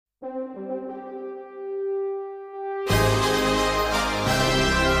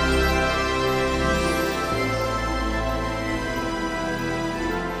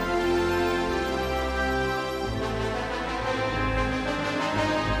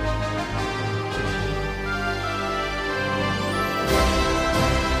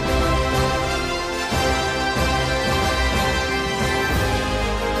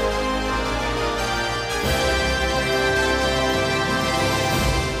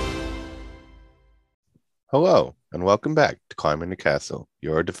Hello, and welcome back to Climbing the Castle,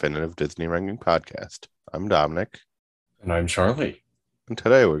 your definitive Disney ranking podcast. I'm Dominic, And I'm Charlie. and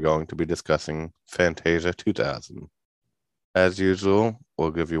today we're going to be discussing Fantasia 2000. As usual,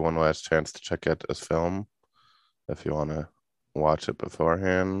 we'll give you one last chance to check out this film if you want to watch it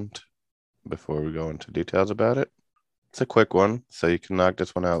beforehand before we go into details about it. It's a quick one, so you can knock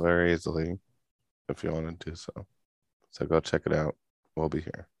this one out very easily if you want to do so. So go check it out. We'll be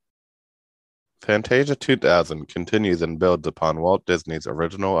here. Fantasia 2000 continues and builds upon Walt Disney's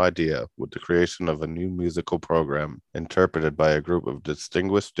original idea with the creation of a new musical program interpreted by a group of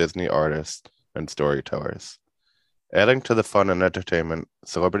distinguished Disney artists and storytellers. Adding to the fun and entertainment,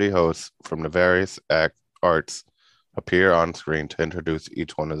 celebrity hosts from the various arts appear on screen to introduce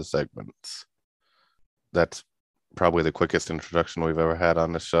each one of the segments. That's probably the quickest introduction we've ever had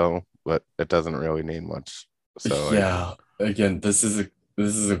on the show, but it doesn't really need much. So Yeah, again, this is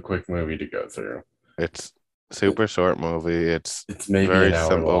a quick movie to go through. it's super short movie. It's It's maybe very an hour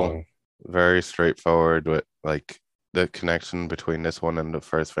simple, long. very straightforward with like the connection between this one and the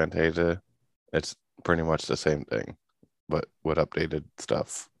first Fantasia. It's pretty much the same thing, but with updated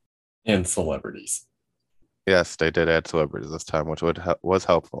stuff. And celebrities. Yes, they did add celebrities this time, which was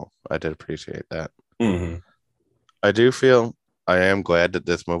helpful. I did appreciate that. Hmm. I do feel I am glad that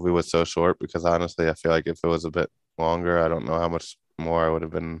this movie was so short because honestly, I feel like if it was a bit longer, I don't know how much more I would have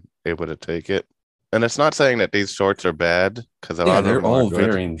been able to take it. And it's not saying that these shorts are bad because a Yeah, lot of they're them are all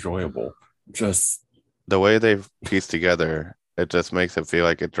good. very enjoyable. Just The way they've pieced together, it just makes it feel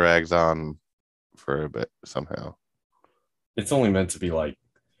like it drags on for a bit somehow. it's only meant to be like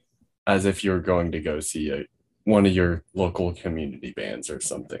as if you're going to go see one of your local community bands or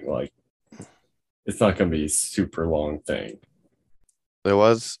something. Like it's not going to be a super long thing. There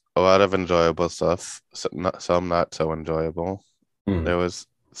was a lot of enjoyable stuff, some not so enjoyable. Hmm. There was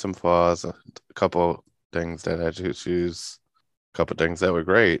some flaws, a couple things that had issues, a couple things that were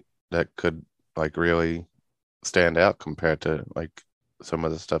great that could like really stand out compared to like some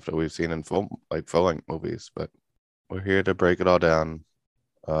of the stuff that we've seen in full length movies. But we're here to break it all down.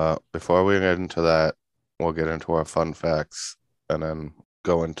 Before we get into that, we'll get into our fun facts and then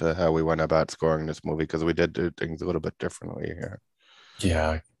go into how we went about scoring this movie because we did do things a little bit differently here.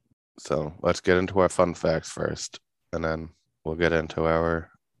 Yeah. So let's get into our fun facts first, and then we'll get into our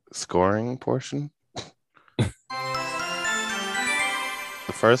scoring portion. The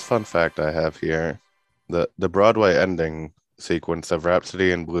first fun fact I have here, the Broadway ending sequence of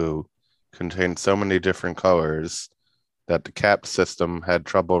Rhapsody in Blue contained so many different colors that the CAP system had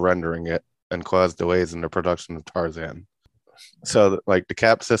trouble rendering it and caused delays in the production of Tarzan. So like the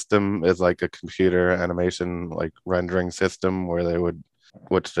CAP system is like a computer animation like rendering system where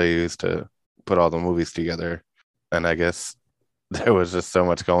which they use to put all the movies together. And I guess there was just so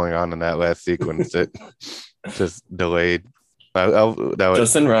much going on in that last sequence that just delayed. That would,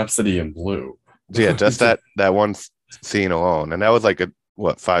 Just in Rhapsody in Blue. yeah, just that one scene alone, and that was like a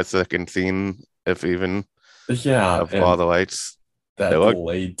what 5 second scene, if even, Yeah, of all and the lights. It that looked.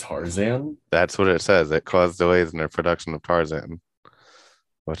 delayed Tarzan. That's what it says. It caused delays in their production of Tarzan,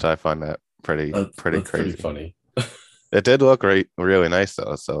 which I find that pretty That's pretty crazy. funny. It did look really nice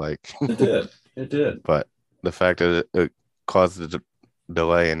though. So like, It did. It did. but the fact that it caused the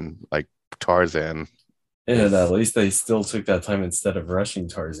delay in like Tarzan And at is, least they still took that time instead of rushing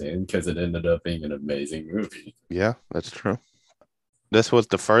Tarzan because it ended up being an amazing movie. yeah, that's true. This was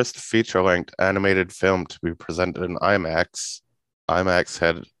the first feature-length animated film to be presented in IMAX. IMAX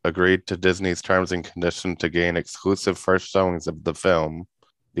had agreed to Disney's terms and conditions to gain exclusive first showings of the film.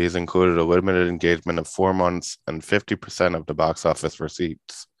 These included a limited engagement of 4 months and 50% of the box office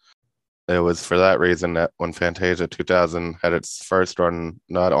receipts. It was for that reason that when Fantasia 2000 had its first run,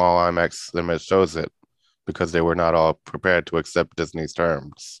 not all IMAX cinemas chose it because they were not all prepared to accept Disney's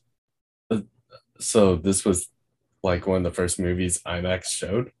terms. So this was like one of the first movies IMAX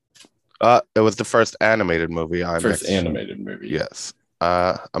showed. It was the first animated movie First IMAX. animated movie. Yes.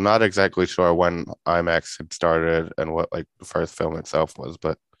 I'm not exactly sure when IMAX had started and what like the first film itself was,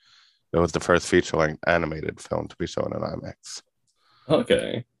 but it was the first feature-length animated film to be shown in IMAX.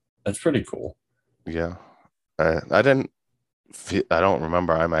 Okay. That's pretty cool. Yeah, I didn't. I don't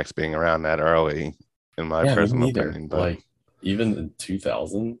remember IMAX being around that early, in my Yeah, me personal neither. opinion. But Like even in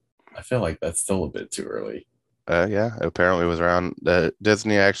 2000, I feel like that's still a bit too early. yeah, apparently it was around.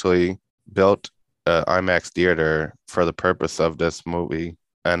 Disney actually built an IMAX theater for the purpose of this movie,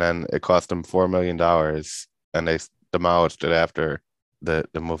 and then it cost them $4 million, and they demolished it after the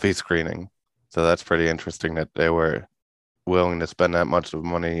movie screening. So that's pretty interesting that they were willing to spend that much of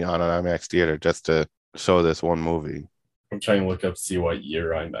money on an IMAX theater just to show this one movie. I'm trying to look up see what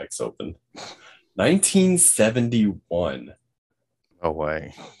year IMAX opened. 1971. No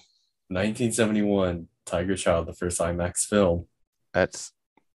way. 1971, Tiger Child, the first IMAX film. That's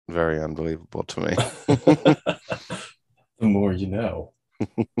very unbelievable to me. The more you know.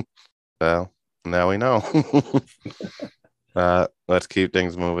 Well, now we know. Let's keep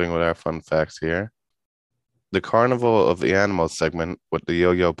things moving with our fun facts here. The Carnival of the Animals segment with the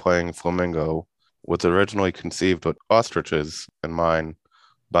yo-yo playing flamingo was originally conceived with ostriches in mind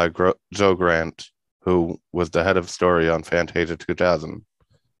by Joe Grant, who was the head of story on Fantasia 2000.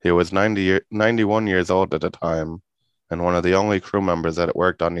 He was 91 years old at the time and one of the only crew members that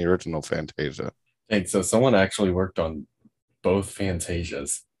worked on the original Fantasia. Thanks. So someone actually worked on both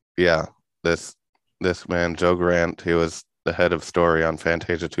Fantasias. Yeah, this this man, Joe Grant, he was the head of story on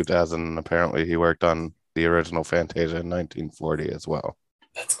Fantasia 2000, and apparently he worked on the original Fantasia in 1940 as well.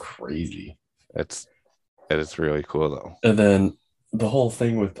 That's crazy. It's it is really cool though. And then the whole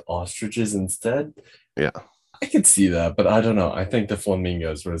thing with ostriches instead, Yeah, I could see that, but I don't know. I think the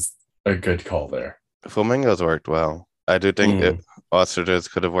flamingos was a good call there. flamingos worked well. I do think that ostriches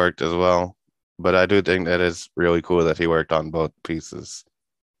could have worked as well, but I do think that is really cool that he worked on both pieces.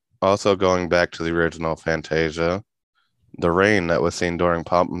 Also, going back to the original Fantasia, the rain that was seen during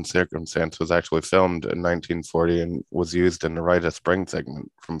Pomp and Circumstance was actually filmed in 1940 and was used in the Rite of Spring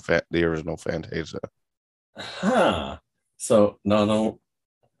segment from the original Fantasia. Huh. So no,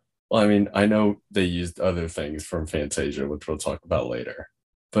 well, I mean, I know they used other things from Fantasia, which we'll talk about later.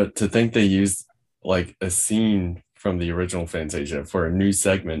 But to think they used like a scene from the original Fantasia for a new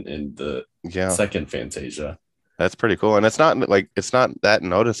segment in the Yeah, second Fantasia. that's pretty cool. And it's not that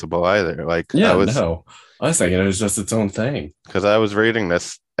noticeable either. Yeah, no. I was thinking it was just its own thing. Because I was reading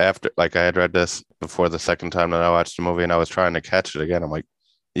this after, like, I had read this before the second time that I watched the movie and I was trying to catch it again. I'm like,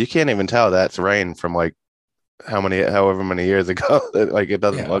 you can't even tell that's rain from like however many years ago. Like, it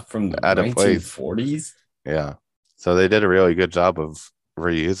doesn't look from the out of place. 1940s. Yeah. So they did a really good job of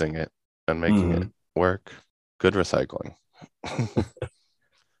reusing it and making it work. Good recycling.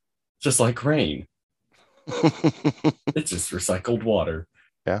 Just like rain. It's just recycled water.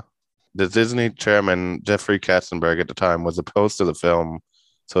 Yeah. The Disney chairman, Jeffrey Katzenberg, at the time was opposed to the film,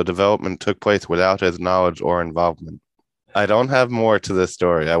 so development took place without his knowledge or involvement. I don't have more to this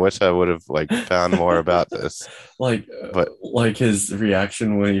story. I wish I would have found more about this. But like his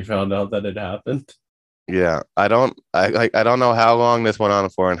reaction when he found out that it happened. Yeah, I don't know how long this went on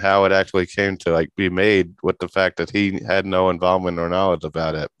for and how it actually came to be made with the fact that he had no involvement or knowledge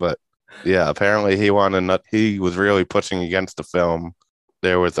about it. But yeah, apparently he was really pushing against the film.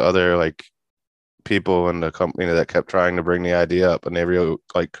 There was other people in the company that kept trying to bring the idea up and they really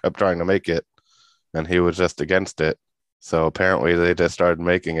kept trying to make it and he was just against it. So apparently they just started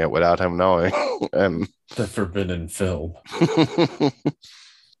making it without him knowing. And the forbidden film.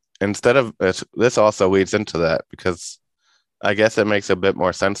 Instead of this also leads into that because I guess it makes a bit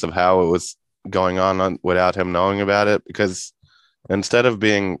more sense of how it was going on without him knowing about it, because instead of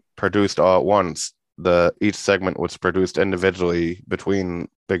being produced all at once, each segment was produced individually between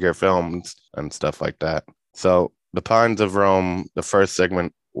bigger films and stuff like that. So The Pines of Rome, the first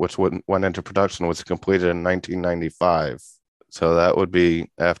segment which went into production, was completed in 1995. So that would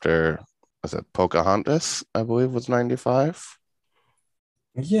be after, was it Pocahontas, I believe, was 95.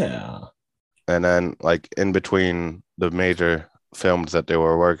 Yeah. And then in between the major films that they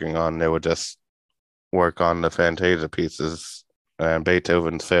were working on, they would just work on the Fantasia pieces. And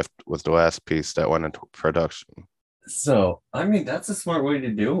Beethoven's Fifth was the last piece that went into production. So, I mean, that's a smart way to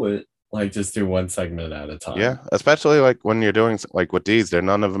do it. Just do one segment at a time. Yeah, especially when you're doing with these, they're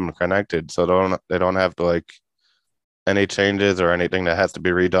none of them connected, so they don't have to any changes or anything that has to be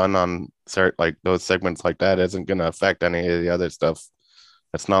redone on certain those segments that isn't going to affect any of the other stuff.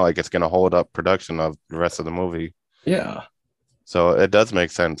 It's not like it's going to hold up production of the rest of the movie. Yeah. So it does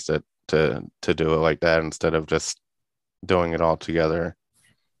make sense to do it like that instead of just doing it all together.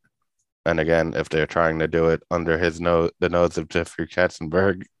 And again, if they're trying to do it under the nose of Jeffrey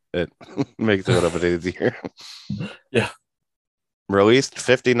Katzenberg, it makes it a little bit easier. Yeah. Released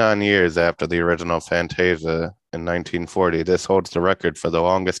 59 years after the original Fantasia in 1940, this holds the record for the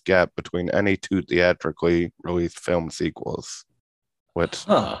longest gap between any two theatrically released film sequels. Which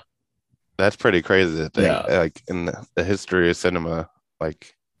that's pretty crazy to think. Yeah. In the history of cinema,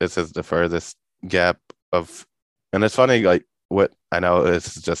 this is the furthest gap of, and it's funny, what I know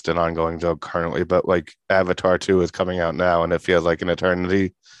this is just an ongoing joke currently, but Avatar 2 is coming out now and it feels like an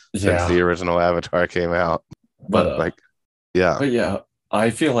eternity since the original Avatar came out. But yeah. But yeah, I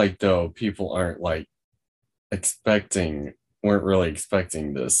feel though people aren't weren't really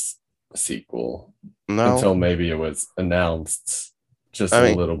expecting this sequel until maybe it was announced just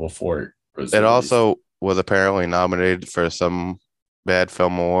a little before was It released. also was apparently nominated for some bad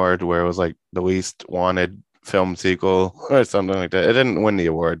film award where it was like the least wanted film sequel or something like that. It didn't win the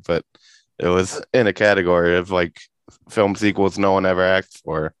award, but it was in a category of like film sequels no one ever asked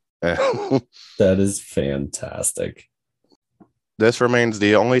for. That is fantastic. This remains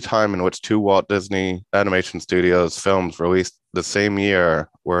the only time in which two Walt Disney Animation Studios films released the same year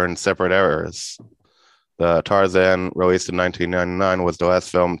were in separate eras. The Tarzan, released in 1999, was the last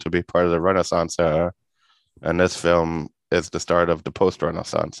film to be part of the Renaissance era, and this film is the start of the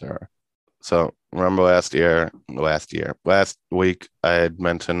post-Renaissance era. So remember last week, I had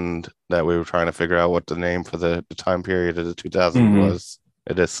mentioned that we were trying to figure out what the name for the time period of the 2000s Mhm. was.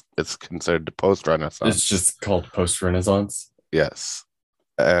 It's considered the It's post-Renaissance. just called post Renaissance. Yes,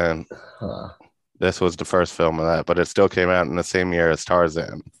 and Huh. this was the first film of that, but it still came out in the same year as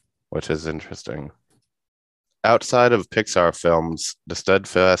Tarzan, which is interesting. Outside of Pixar films, the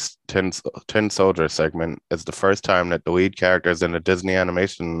Steadfast Tin Soldier segment is the first time that the lead characters in a Disney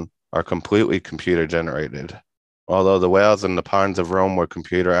animation are completely computer generated. Although the whales and the pines of Rome were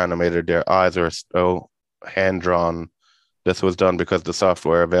computer animated, their eyes were still hand drawn. This was done because the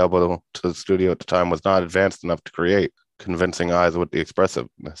software available to the studio at the time was not advanced enough to create convincing eyes with the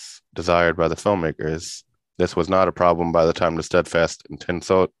expressiveness desired by the filmmakers. This was not a problem by the time the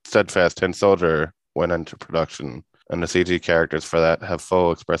Steadfast Tin Soldier went into production, and the CG characters for that have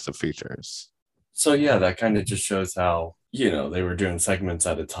full expressive features. So yeah, that kind of just shows how, they were doing segments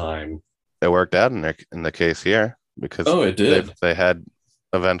at a time. It worked out in the case here because Oh, it did. they had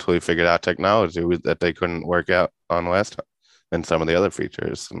eventually figured out technology that they couldn't work out on last time and some of the other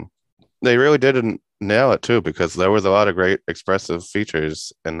features. And they really didn't nail it too because there was a lot of great expressive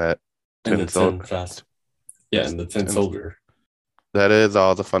features in that And the Tin Tin Soldier. Fast. Yeah, and the Tin Soldier. That is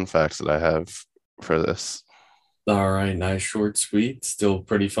all the fun facts that I have for this. All right, nice, short, sweet. Still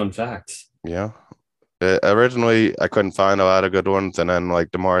pretty fun facts. Yeah. Originally, I couldn't find a lot of good ones, and then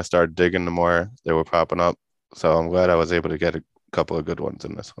like the more I started digging, the more they were popping up. So I'm glad I was able to get a couple of good ones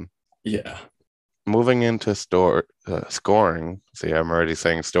in this one. Yeah. Moving into scoring. See, I'm already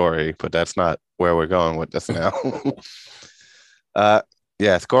saying story, but that's not where we're going with this now. uh,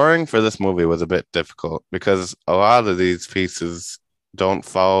 yeah, scoring for this movie was a bit difficult because a lot of these pieces don't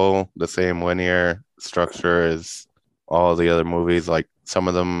follow the same linear structure as all the other movies. Like some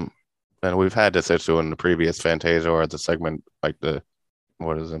of them, and we've had this issue in the previous Fantasia or the segment, like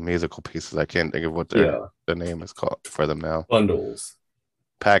what is the musical pieces? I can't think of what Yeah. the name is called for them now. Bundles.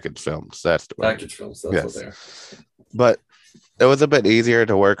 Package films. That's the word. Package films. That's what Yes. they are. But it was a bit easier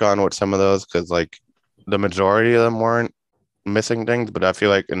to work on with some of those because like the majority of them weren't missing things, but I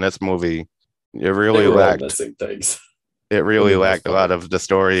feel like in this movie it really They were all lacked missing things. it really the most lacked a lot part. of the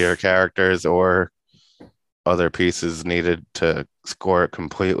story or characters or other pieces needed to score it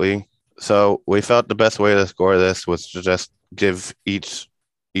completely. So we felt the best way to score this was to just give each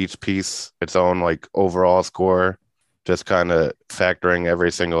piece its own like overall score, just kind of factoring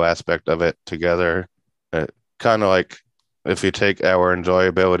every single aspect of it together. Kind of like if you take our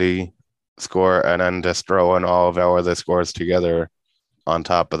enjoyability score and then just throw in all of our other scores together on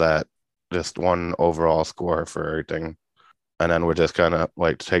top of that, just one overall score for everything. And then we're just kind of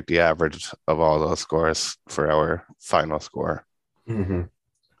like take the average of all those scores for our final score. Mm-hmm.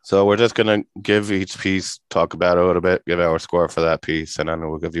 So we're just going to give each piece, talk about it a little bit, give our score for that piece, and then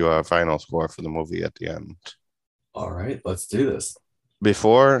we'll give you our final score for the movie at the end. All right, let's do this.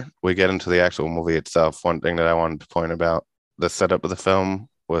 Before we get into the actual movie itself, one thing that I wanted to point about the setup of the film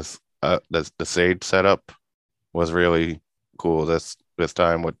was the stage setup was really cool this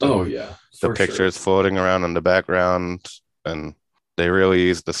time with Oh yeah, the for pictures sure. floating around in the background, and they really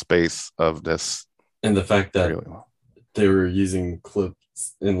used the space of this And the fact that really well. they were using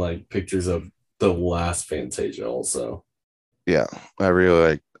clips and like pictures of the last Fantasia also. Yeah, I really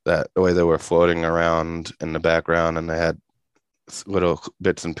like that the way they were floating around in the background, and they had little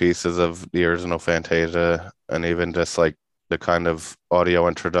bits and pieces of the original Fantasia, and even just like the kind of audio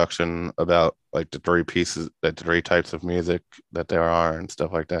introduction about like the three types of music that there are and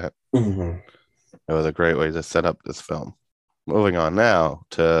stuff like that. Mm-hmm. It was a great way to set up this film. Moving on now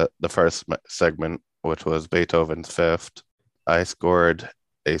to the first segment, which was Beethoven's Fifth. I scored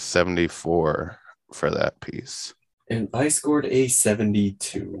a 74 for that piece. And I scored a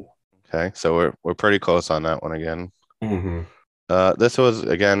 72. Okay, so we're pretty close on that one again. Mm-hmm. This was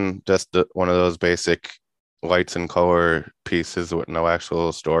again just one of those basic lights and color pieces with no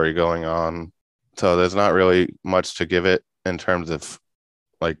actual story going on. So there's not really much to give it in terms of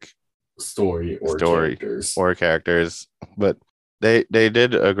like story characters, but they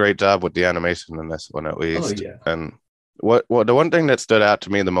did a great job with the animation in this one at least. Oh yeah. And the one thing that stood out to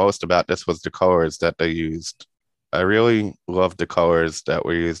me the most about this was the colors that they used. I really loved the colors that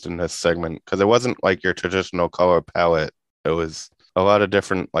were used in this segment because it wasn't like your traditional color palette. It was a lot of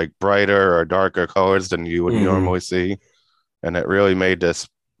different, like brighter or darker colors than you would Mhm. normally see, and it really made this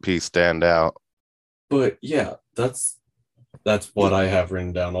piece stand out. But yeah, that's what I have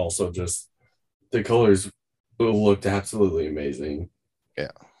written down. Also, just the colors looked absolutely amazing.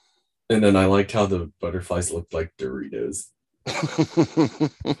 Yeah. And then I liked how the butterflies looked like Doritos.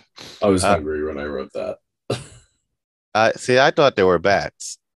 I was uh, hungry when I wrote that. I see. I thought they were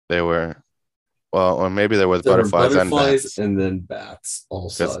bats. They were well, or maybe there was There were butterflies and butterflies bats. and then bats,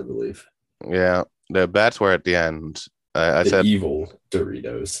 also, Because I believe. yeah, the bats were at the end. I The said evil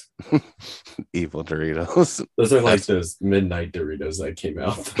Doritos. evil Doritos. Those are like That's those midnight Doritos that came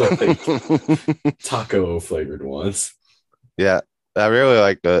out, the like taco flavored ones. yeah. I really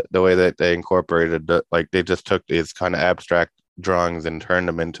like the way that they incorporated like they just took these kind of abstract drawings and turned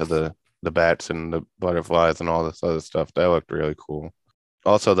them into the bats and the butterflies and all this other stuff. That looked really cool.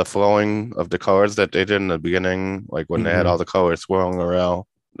 Also, the flowing of the colors that they did in the beginning, like when they had all Mm-hmm. the colors swirling around,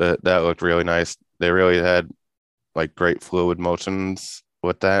 that looked really nice. They really had like great fluid motions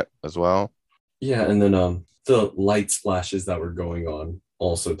with that as well. Yeah, and then the light splashes that were going on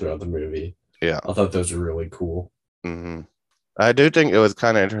also throughout the movie. Yeah. I thought those were really cool. hmm I do think it was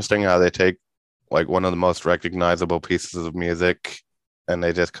kind of interesting how they take like one of the most recognizable pieces of music and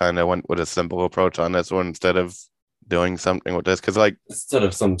they just kind of went with a simple approach on this one instead of doing something with this. Because, like, Instead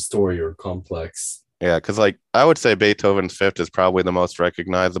of some story or complex. yeah, because, like, I would say Beethoven's Fifth is probably the most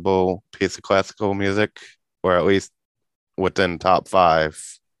recognizable piece of classical music, or at least within top five.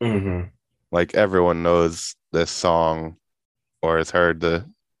 Mm-hmm. Like, everyone knows this song or has heard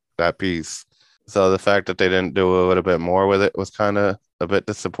that piece. So the fact that they didn't do a little bit more with it was kind of a bit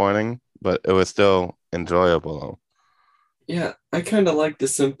disappointing, but it was still enjoyable. Yeah, I kind of like the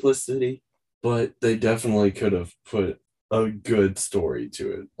simplicity, but they definitely could have put a good story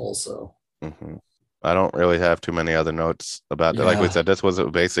to it also. hmm I don't really have too many other notes about that. Like we Yeah, said, this was a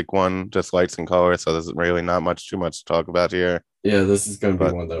basic one, just lights and colors, so there's really not too much to talk about here. yeah, this is going to be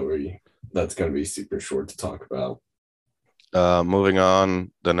But one that's going to be super short to talk about. moving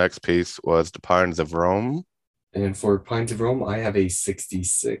on, the next piece was the Pines of Rome. And for Pines of Rome, I have a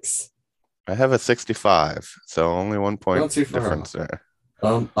 66. I have a 65, so only 1 point Not too far difference off. there.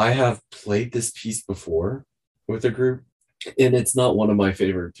 I have played this piece before with a group, and it's not one of my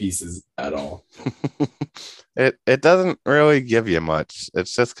favorite pieces at all. It doesn't really give you much.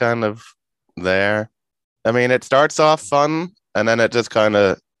 It's just kind of there. I mean, it starts off fun, and then it just kind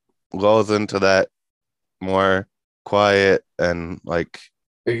of goes into that more quiet and like,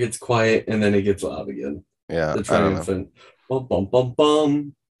 It gets quiet and then it gets loud again. yeah, The I don't know. triumphant bum bum bum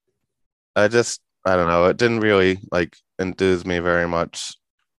bum. I don't know. It didn't really like enthuse me very much.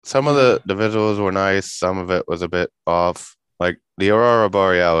 Some of Yeah. the visuals were nice. Some of it was a bit off. Like the Aurora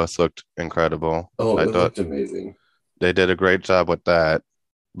Borealis looked incredible. Oh, I it thought looked amazing. they did a great job with that.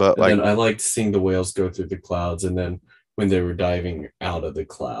 But And like, then I liked seeing the whales go through the clouds, and then when they were diving out of the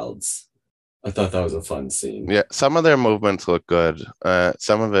clouds, I thought that was a fun scene. yeah, some of their movements looked good.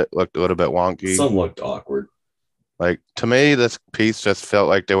 Some of it looked a little bit wonky. Some looked awkward. Like to me, this piece just felt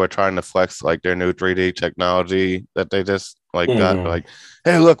like they were trying to flex like their new 3D technology that they just like got. Mm-hmm. Like,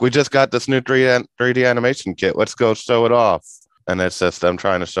 hey, look, we just got this new 3D animation kit. Let's go show it off. And it's just them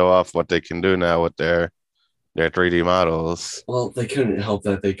trying to show off what they can do now with their 3D models. Well, they couldn't help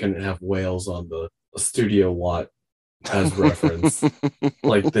that they couldn't have whales on the studio lot as reference,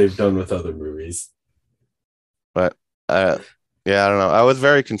 like they've done with other movies. But uh, yeah, I don't know. I was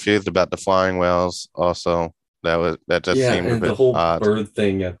very confused about the flying whales. Also, that just Yeah, seemed a and the bit whole odd. bird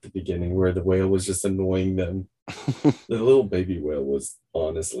thing at the beginning where the whale was just annoying them. The little baby whale was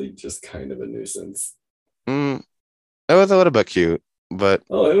honestly just kind of a nuisance. mm, it was a little bit cute, but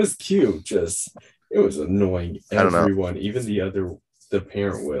Oh, it was cute, just it was annoying I don't know. everyone. Even the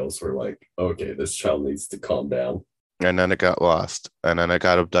parent whales were like, okay, this child needs to calm down. And then it got lost, and then it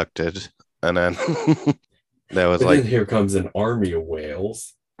got abducted, and then there was And like, then here comes an army of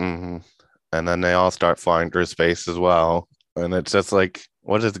whales. hmm and then they all start flying through space as well, and it's just like,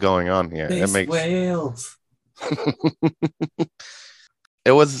 what is going on here? It Space makes whales.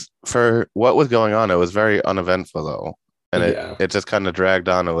 it was for what was going on. It was very uneventful though, and Yeah. it just kind of dragged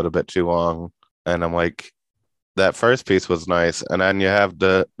on a little bit too long. And I'm like, that first piece was nice, and then you have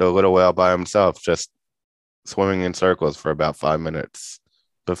the little whale by himself just swimming in circles for about 5 minutes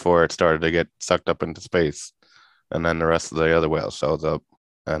before it started to get sucked up into space, and then the rest of the other whales shows up,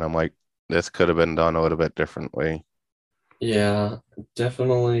 and I'm like, this could have been done a little bit differently. Yeah,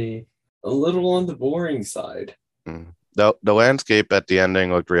 definitely a little on the boring side. Mm. The landscape at the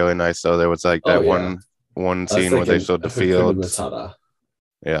ending looked really nice, though. There was like Oh that yeah, one I was scene where they thinking showed the Hakuna fields. Matata.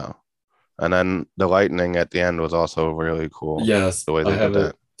 Yeah. And then the lightning at the end was also really cool, Yes, the way I they did have it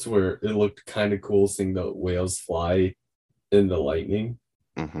that. to where it looked kind of cool seeing the whales fly in the lightning.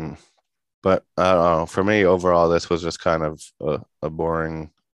 Hmm. But I don't know. For me, overall, this was just kind of a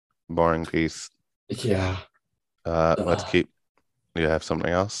boring piece. Yeah. Let's Uh, keep. You have something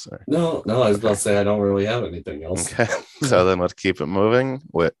else? no, no, I was about Okay. to say I don't really have anything else. Okay. So then let's keep it moving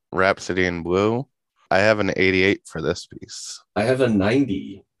with Rhapsody in Blue. I have an 88 for this piece. I have a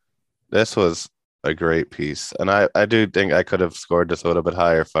 90. This was a great piece. And I do think I could have scored this a little bit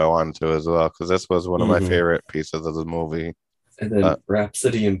higher if I wanted to as well, because this was one of my Mhm. favorite pieces of the movie. And Uh, then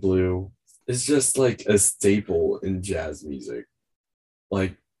Rhapsody in Blue is just like a staple in jazz music.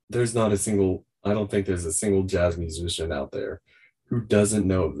 Like, there's not a single, I don't think there's a single jazz musician out there who doesn't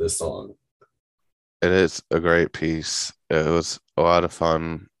know of this song. it is a great piece. It was a lot of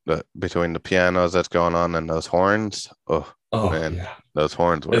fun between the pianos that's going on and those horns. Oh, Oh, man, yeah. those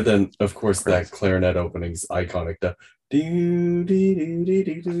horns And were then, of course, that crazy. clarinet opening's iconic. The do, do, do, do,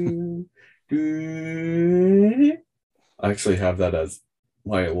 do, do, do. I actually have that as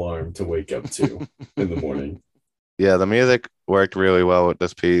my alarm to wake up to in the morning. Yeah, the music worked really well with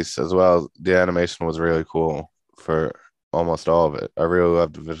this piece as well. The animation was really cool for almost all of it. I really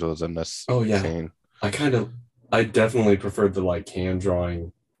loved the visuals in this Oh, yeah. scene. I kind of, I definitely preferred the like hand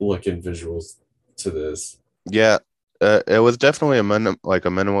drawing look and visuals to this. Yeah, it was definitely like a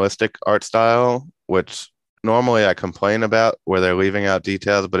minimalistic art style, which normally I complain about where they're leaving out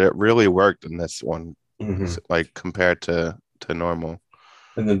details, but it really worked in this one, Hmm. like compared to normal.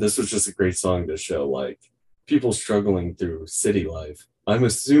 And then this was just a great song to show like people struggling through city life. I'm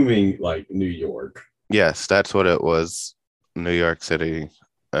assuming like New York. Yes, that's what it was. New York City.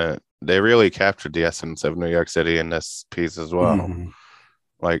 They really captured the essence of New York City in this piece as well. Mhm.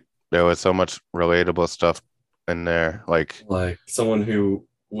 Like there was so much relatable stuff in there. Like Like someone who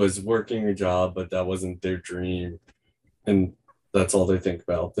was working a job, but that wasn't their dream. And that's all they think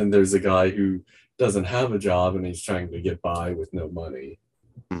about. Then there's a guy who doesn't have a job and he's trying to get by with no money.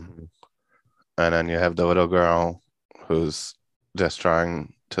 mhm. And then you have the little girl who's just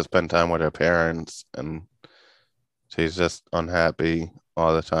trying to spend time with her parents, and she's just unhappy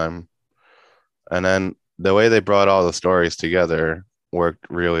all the time. And then the way they brought all the stories together worked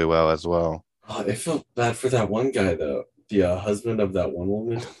really well as well. Oh, I felt bad for that one guy though, the husband of that one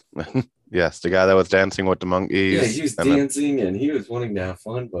woman. Yes, the guy that was dancing with the Yeah, monkeys, he was and then dancing and he was wanting to have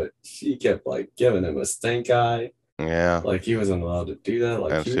fun, but she kept like giving him a stink eye. yeah, Like he wasn't allowed to do that.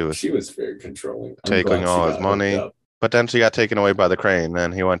 Like and she was she was very controlling. I'm taking glad she all his got hooked money. up. But then she got taken away by the crane,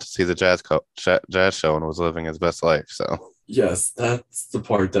 and he went to see the jazz show and was living his best life. So, Yes, that's the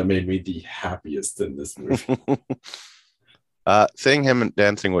part that made me the happiest in this movie. seeing him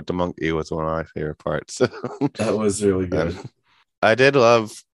dancing with the monkey was one of my favorite parts. That was really And good. I did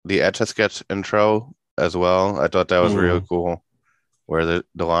love the Etch a Sketch intro as well. I thought that was really Mhm. cool, where the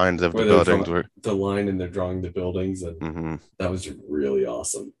lines of the Where they're buildings drawing were. the line and they're drawing the buildings, and Mhm. that was really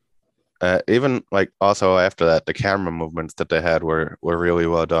awesome. Even like also after that, the camera movements that they had were really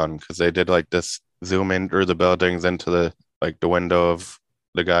well done because they did like this zoom in through the buildings into the window of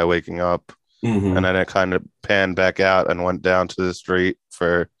the guy waking up, and Hmm. then it kind of panned back out and went down to the street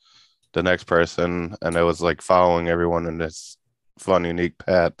for the next person, and it was like following everyone in this fun, unique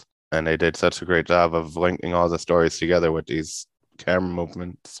path. And they did such a great job of linking all the stories together with these camera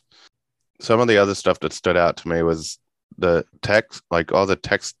movements. Some of the other stuff that stood out to me was the text, like all the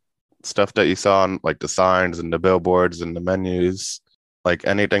text stuff that you saw on like the signs and the billboards and the menus, like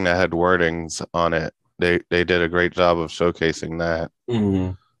anything that had wordings on it. They did a great job of showcasing that.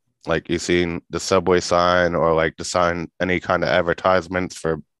 Hmm. Like you seen the subway sign or like the sign any kind of advertisements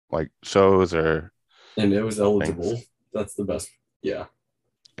for like shows or And it was things. eligible. That's the best. Yeah.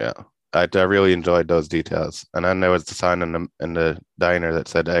 Yeah. I really enjoyed those details. And then there was the sign in the diner that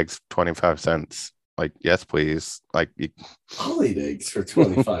said eggs 25 cents. Like, yes, please. Like I'll eat eggs for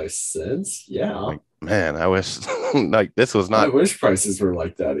 25 cents. Yeah. like man, I wish like this was I not wish prices were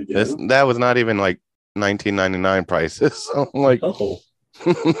like that this again. that was not even like 1999 prices. So I'm like No.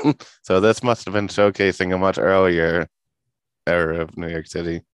 so this must have been showcasing a much earlier era of New York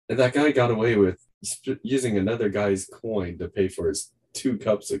City. And that guy got away with using another guy's coin to pay for his 2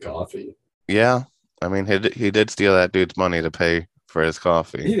 cups of coffee. Yeah. I mean, he did steal that dude's money to pay for his He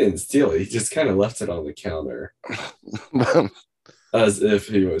coffee. didn't steal it. He just kind of left it on the counter as if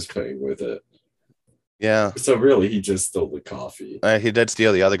he was paying with it. Yeah. So really, he just stole the coffee. He did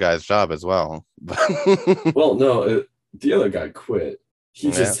steal the other guy's job as well. Well, no, the other guy quit. He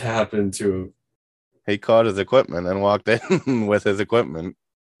Yeah. just happened to he caught his equipment and walked in with his equipment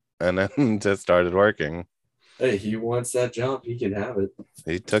and then just started working. Hey, he wants that job. He can have it.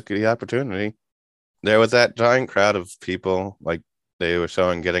 He took the opportunity. There was that giant crowd of people, like they were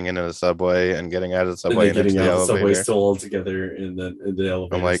showing getting into the subway and getting out of the And subway then and into getting the out the subway elevator. still all together, and then the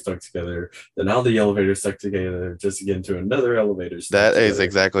I'm elevator like, stuck together. Then now the elevator stuck together just to get into another elevator stuck that is together.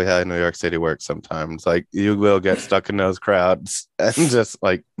 exactly how New York City works sometimes. Like you will get stuck in those crowds and just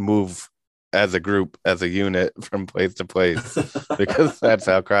like move as a group, as a unit from place to place because that's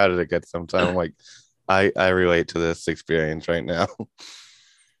how crowded it gets sometimes. I'm like, I relate to this experience right now.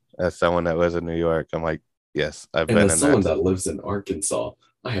 As someone that lives in New York, I'm like, yes, I've And been as in someone that. that lives in Arkansas,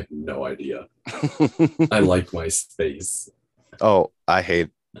 I have no idea. I like my space. Oh, I hate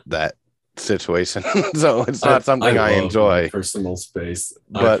that situation. So it's not I something I love my enjoy. personal space.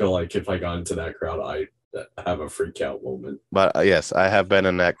 I But feel like if I got into that crowd, I have a freak out moment. yes, I have been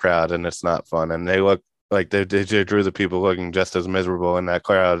in that crowd and it's not fun. And they look like they drew the people looking just as miserable in that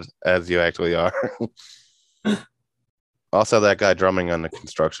crowd as you actually are. Also, that guy drumming on the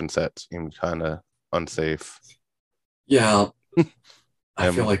construction set seemed kind of unsafe. Yeah,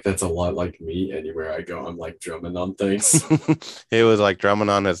 I feel like that's a lot like me. Anywhere I go, I'm like drumming on things. He was like drumming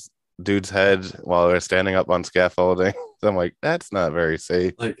on his dude's head while they're standing up on scaffolding. So I'm like, that's not very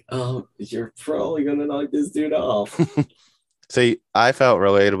safe. Like, you're probably gonna knock this dude off. See, I felt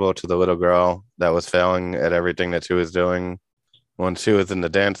relatable to the little girl that was failing at everything that she was doing. When she was in the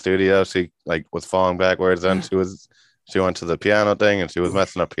dance studio, she like was falling backwards. Then she went to the piano thing and she was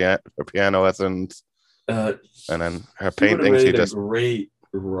messing up her piano lessons. Uh, And then her he would have painting, she made a just great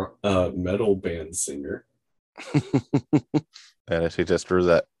metal band singer. and she just drew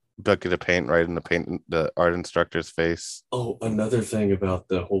that bucket of paint right in the art instructor's face. Oh, another thing about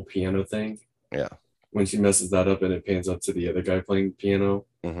the whole piano thing. Yeah. When she messes that up and it pans up to the other guy playing piano,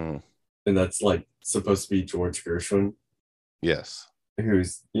 Mm-hmm. and that's like supposed to be George Gershwin, Yes.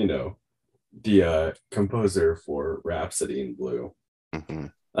 who's the composer for Rhapsody in Blue. Mm-hmm.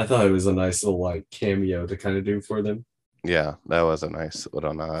 I thought it was a nice little like cameo to kind of do for them. Yeah, that was a nice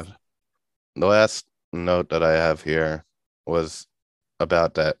little nod. The last note that I have here was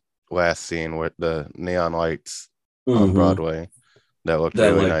about that last scene with the neon lights on Mm-hmm. Broadway. That looked That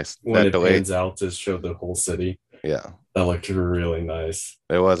really like nice. when That it delay, pans out to show the whole city, yeah, that looked really nice.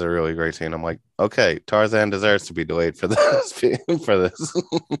 it was a really great scene. I'm like, okay, Tarzan deserves to be delayed for this. For this,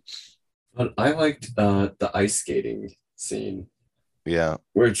 But I liked the ice skating scene yeah,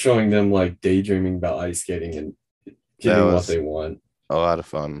 where it's showing them like daydreaming about ice skating and that getting what was they want. a lot of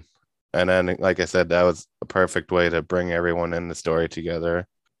fun. And then, like I said, that was a perfect way to bring everyone in the story together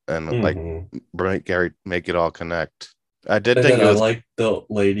and like Mm-hmm. make it all connect. I did And think then it I was liked the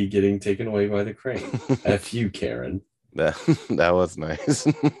lady getting taken away by the crane. F you, Karen. that that was nice.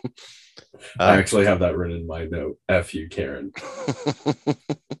 I uh, actually have that written in my note. F you, Karen.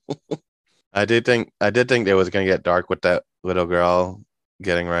 I did think it was gonna get dark with that little girl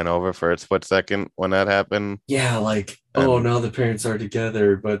getting run over for a split second when that happened. Yeah, like, oh, And now the parents are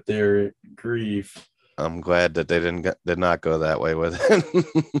together, but they're grief. I'm glad that they did not go that way with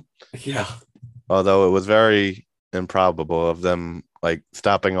it. Yeah. Although it was very improbable of them like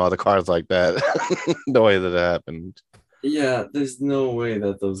stopping all the cars like that the way that it happened. Yeah, there's no way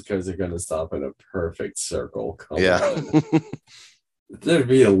that those cars are going to stop in a perfect circle. Come Yeah. on. There'd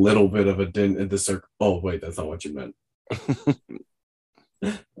be a little bit of a dent in the circle. Oh, wait, that's not what you meant.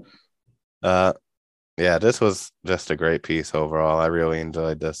 uh yeah, this was just a great piece overall. I really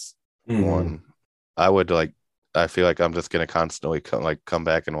enjoyed this Mm-hmm. one. I would like I feel like I'm just gonna constantly come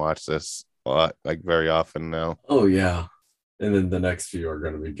back and watch this a lot, like very often now. Oh, yeah. And then the next few are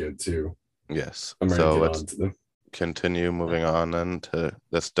going to be good too. Yes. I'm ready to So get let's on to them. continue moving on then to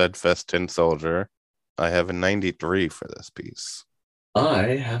the Steadfast Tin Soldier. I have a 93 for this piece.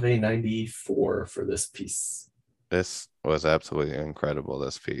 I have a 94 for this piece. This was absolutely incredible,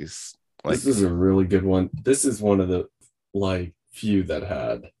 this piece. This Like, is a really good one. This is one of the like few that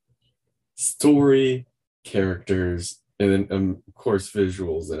had story, characters, and then of course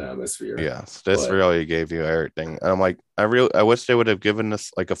visuals and atmosphere. yes, this But really gave you everything. And I'm like, I wish they would have given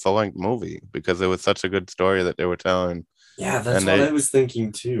this like a full-length movie because it was such a good story that they were telling. yeah, that's And what I was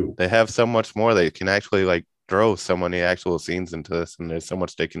thinking too. they have so much more. They can actually like throw so many actual scenes into this, and there's so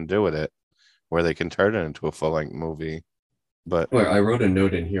much they can do with it where they can turn it into a full-length movie. But Where I wrote a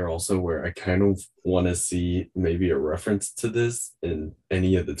note in here also where I kind of want to see maybe a reference to this in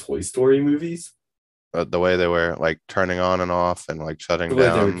any of the Toy Story movies. the way they were like turning on and off and like shutting The way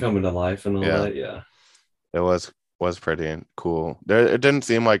they were down, coming to life and all yeah, that. Yeah. it was pretty cool. It didn't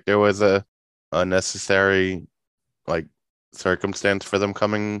seem like there was a necessary like circumstance for them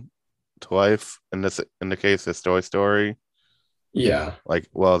coming to life. In the case of Toy Story, Yeah. like,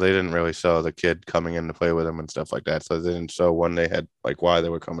 well, they didn't really show the kid coming in to play with him and stuff like that. So they didn't show when they had, like, why they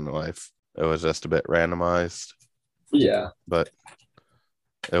were coming to life. It was just a bit randomized, Yeah. but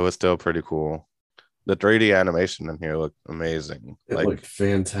it was still pretty cool. The 3D animation in here looked amazing. It Like, looked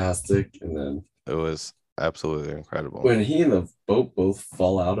fantastic. And then it was absolutely incredible. when he and the boat both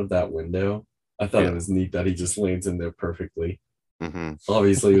fall out of that window, I thought Yeah. it was neat that he just lands in there perfectly. hmm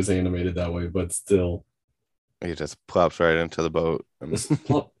Obviously, it was animated that way, but still, He just plops right into the boat. And just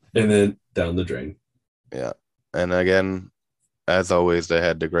plop, and then down the drain. yeah. And again, as always, they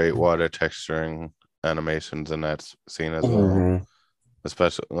had the great water texturing animations in that scene as well. Mhm.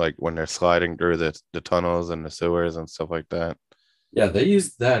 Especially like when they're sliding through the tunnels and the sewers and stuff like that. Yeah, they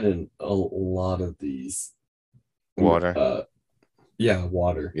used that in a lot of these. Water. Yeah,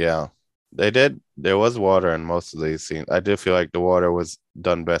 water. Yeah. They did. There was water in most of these scenes. I do feel like the water was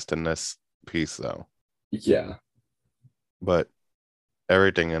done best in this piece though. Yeah. But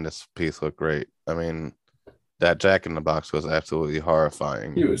everything in this piece looked great. I mean, that Jack in the Box was absolutely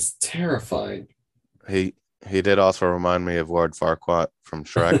horrifying. He was terrifying. He did also remind me of Lord Farquaad from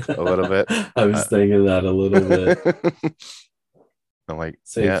Shrek a little bit. I was thinking that a little bit. I'm like,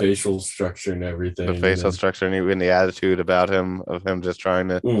 Same facial structure and everything. The facial structure and even the attitude about him of him just trying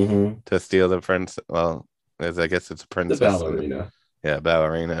to steal the prince. Well, I guess it's a princess. The ballerina.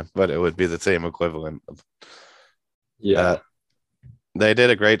 Ballerina, but it would be the same equivalent. Yeah. They did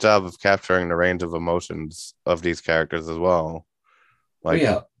a great job of capturing the range of emotions of these characters as well. Like,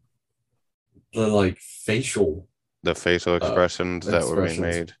 the facial expressions that were being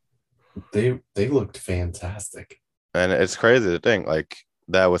made. They looked fantastic. And it's crazy to think like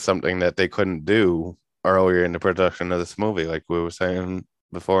that was something that they couldn't do earlier in the production of this movie, like we were saying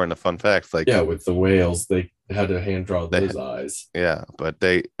before in the fun facts. Like, with the whales, they had to hand draw those eyes. Yeah, but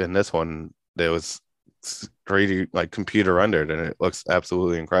they in this one there was 3D like computer rendered, and it looks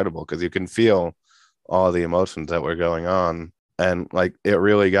absolutely incredible because you can feel all the emotions that were going on, and like it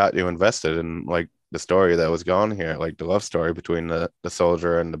really got you invested in like the story that was going here, like the love story between the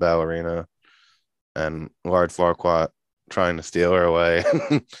soldier and the ballerina, and Lord Farquaad trying to steal her away.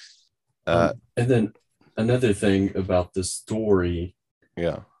 And then another thing about the story,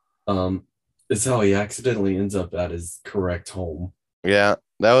 is how he accidentally ends up at his correct home. Yeah,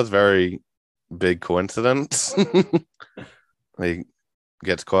 that was very big coincidence. He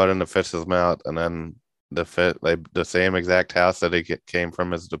gets caught in the fish's mouth, and then the same exact house that he came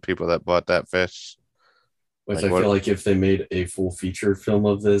from is the people that bought that fish. Which I feel like if they made a full feature film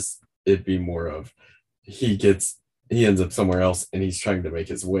of this, it'd be more of he ends up somewhere else and he's trying to make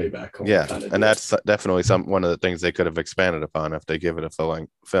his way back home. Yeah, and that's definitely one of the things they could have expanded upon if they give it a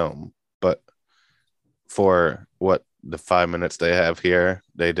full-length film. But for what the 5 minutes they have here,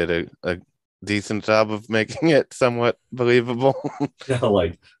 they did a decent job of making it somewhat believable.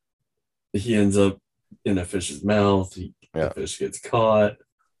 Like he ends up in a fish's mouth. The fish gets caught.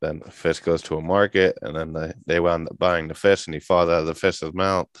 Then the fish goes to a market, and then they wound up buying the fish, and he falls out of the fish's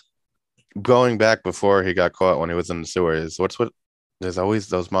mouth. Going back before he got caught when he was in the sewers, there's always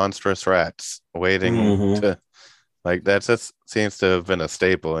those monstrous rats waiting to, like, that just seems to have been a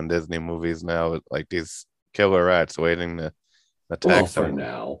staple in Disney movies now, like these killer rats waiting to attack someone. For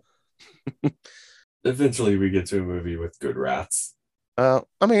now. Eventually we get to a movie with good rats. I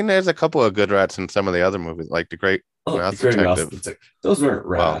mean, there's a couple of good rats in some of the other movies, like the Great Mouse Detective. Those weren't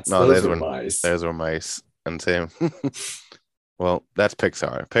rats. Well, those were mice. Those were mice. And same. Well, that's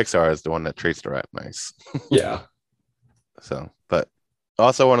Pixar. Pixar is the one that treats the rat nice. Yeah. So, but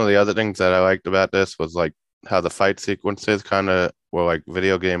also one of the other things that I liked about this was like how the fight sequences kind of were like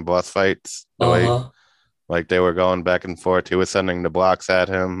video game boss fights. The way, like they were going back and forth. He was sending the blocks at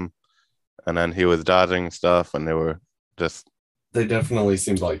him, and then he was dodging stuff, and they were just. They definitely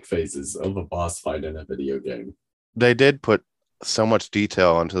seemed like phases of a boss fight in a video game. They did put so much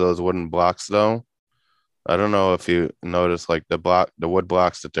detail into those wooden blocks, though. I don't know if you noticed, like the wood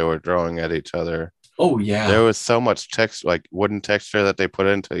blocks that they were throwing at each other. Oh yeah, there was so much text, like wooden texture that they put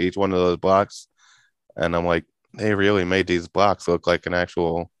into each one of those blocks, and I'm like, they really made these blocks look like an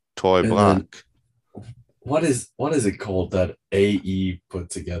actual toy block. What is it called that AE put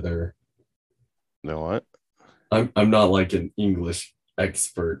together? You know what? I'm not like an English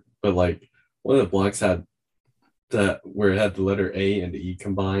expert, but like one of the blocks had that where it had the letter A and E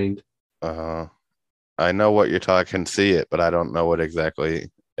combined. I know what you're talking, see it, but I don't know what exactly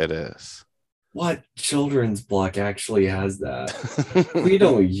it is. What children's block actually has that? We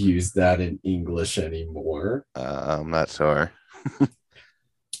don't use that in English anymore. I'm not sure.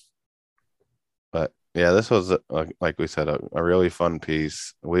 But Yeah, this was like we said, a really fun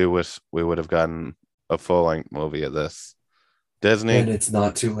piece. We wish we would have gotten a full length movie of this. And Disney, it's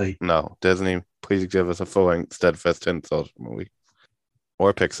not too late. no, Disney, please give us a full length Steadfast Tin Soldier movie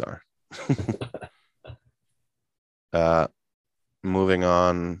or Pixar. uh, moving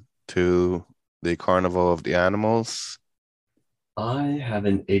on to the Carnival of the Animals. I have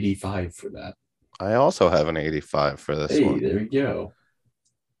an 85 for that. I also have an 85 for this Hey, one. there we go.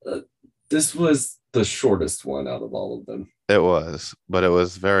 Uh, this was the shortest one out of all of them. It was, but it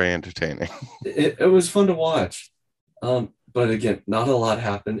was very entertaining. It was fun to watch. But again, not a lot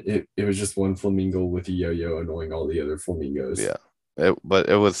happened. It was just one flamingo with a yo-yo annoying all the other flamingos. Yeah. But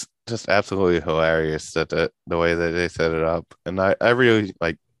it was just absolutely hilarious that the way that they set it up. And I really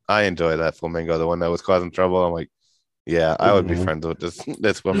like I enjoy that flamingo, the one that was causing trouble. I'm like, yeah, I would be Mhm. friends with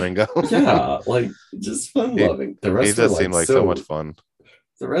this flamingo. Yeah, like just fun he loving. The he rest were just like seemed like so much so fun.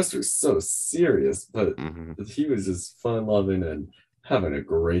 the rest were so serious, but Hmm. he was just fun loving and having a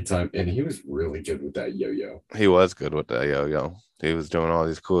great time. And he was really good with that yo-yo. He was good with that yo-yo. He was doing all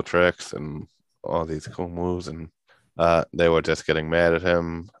these cool tricks and all these cool moves, and they were just getting mad at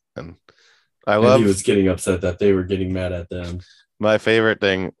him. And I And he love was getting upset that they were getting mad at them. my favorite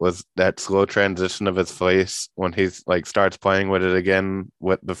thing was that slow transition of his face when he's like starts playing with it again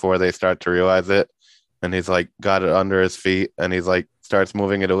before they start to realize it, and he's like got it under his feet and he's like starts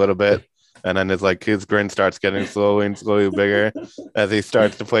moving it a little bit, and then his grin starts getting slowly and slowly bigger as he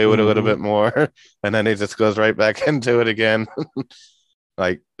starts to play with it a little Mhm. bit more, and then he just goes right back into it again.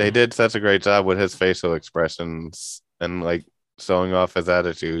 Like they did such a great job with his facial expressions and like showing off his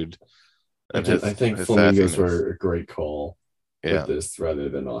attitude and Again, I think his flamingos sassiness. were a great call with Yeah. this rather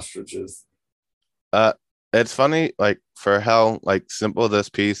than ostriches. Uh, it's funny, like for how like simple this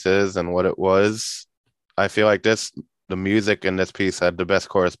piece is and what it was. I feel like the music in this piece had the best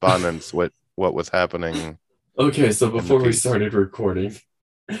correspondence with what was happening Okay, so in the before we piece. started recording,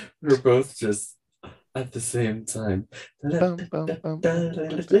 we were both just at the same time. Bum, bum, bum, bum, bum, da,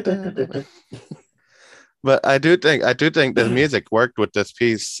 da, da, da. But I do think the music worked with this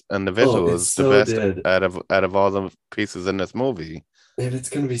piece and the Oh, it visuals the so best did. out of all the pieces in this movie. And it's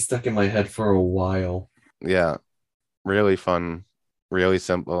going to be stuck in my head for a while. Yeah, really fun, really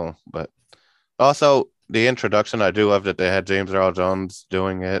simple, but also the introduction. I do love that they had James Earl Jones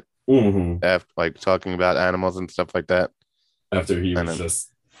doing it Mhm. after like talking about animals and stuff like that. After he And was then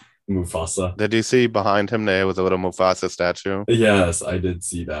just Mufasa. did you see behind him there was a little Mufasa statue? Yes, I did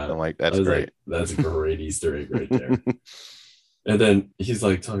see that. I'm like, I that's was great. like, that's a great Easter egg right there. And then he's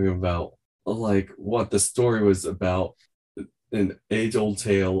like talking about like what the story was about, an age-old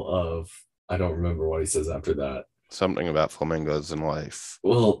tale of, I don't remember what he says after that. Something about flamingos in life.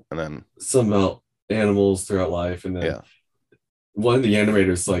 Well, And then some about animals throughout life, and then yeah. one of the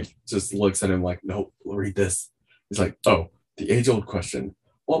animators like just looks at him like, no, read this. He's like, oh, the age-old question.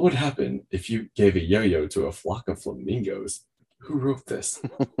 What would happen if you gave a yo-yo to a flock of flamingos? Who wrote this?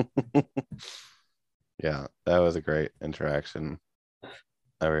 Yeah, that was a great interaction.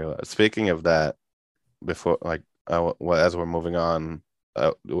 I realized. Speaking of that, before like as we're moving on,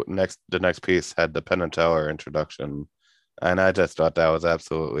 the next piece had the Penn and Teller introduction, and I just thought that was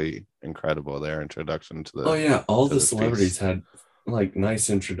absolutely incredible. Their introduction Oh yeah, all to the this piece. celebrities had like nice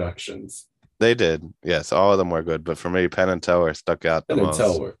introductions. They did, yes, all of them were good, but for me, Penn and Teller stuck out the And then most,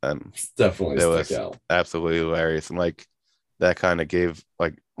 Teller and definitely it stuck was out. absolutely hilarious, and like that kind of gave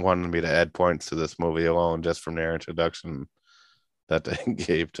like wanted me to add points to this movie alone just from their introduction that they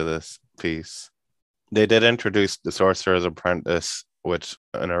gave to this piece. They did introduce the Sorcerer's Apprentice, which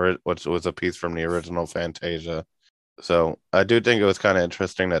was a piece from the original Fantasia. So I do think it was kind of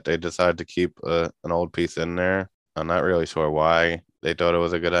interesting that they decided to keep an old piece in there. I'm not really sure why they thought it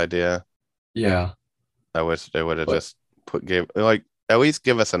was a good idea. Yeah, I wish they would have but just gave like at least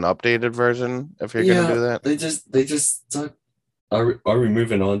give us an updated version if you're gonna yeah, do that. they just stuck. Are we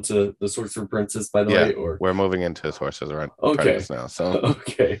moving on to the Sorcerer Princess, by the Yeah, way, or we're moving into Sorcerer's okay, Apprentice now. So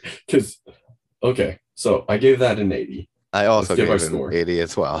okay, because okay, so I gave that an 80. I Let's also give our gave an score. 80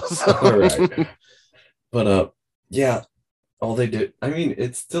 as well. All So right, but yeah, all they did. I mean,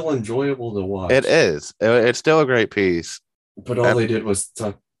 it's still enjoyable to it watch, is. It's still a great piece. but all And they did was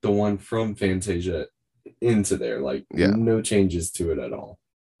tuck the one from Fantasia into there, like yeah, no changes to it at all.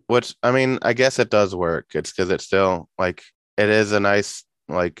 which I mean, I guess it does work. It's because it's still like it is a nice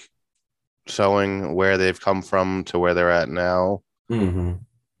like showing where they've come from to where they're at now. Mm-hmm.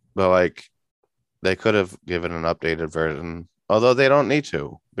 But like they could have given an updated version, although they don't need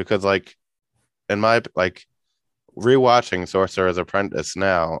to because like in my like rewatching Sorcerer's Apprentice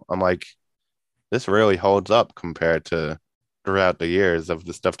now, I'm like this really holds up compared to throughout the years of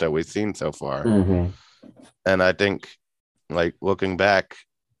the stuff that we've seen so far. Mm-hmm. And I think, like, looking back,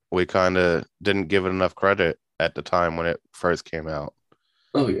 we kind of didn't give it enough credit at the time when it first came out.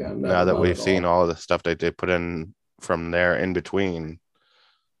 Oh yeah, no, Now that not we've at seen all. all the stuff that they put in from there in between,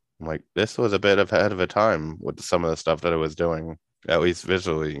 I'm like, this was a bit ahead of a time with some of the stuff that it was doing, at least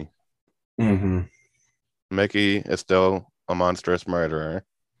visually. Mm-hmm. Mickey is still a monstrous murderer.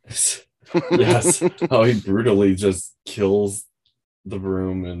 Yes, how he brutally just kills the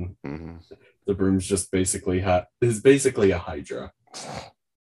broom, and Mhm. the broom's just basically a hydra.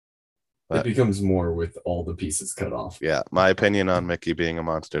 It But becomes more with all the pieces cut off. yeah, my opinion on Mickey being a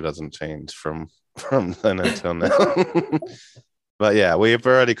monster doesn't change from then until now. But yeah, we've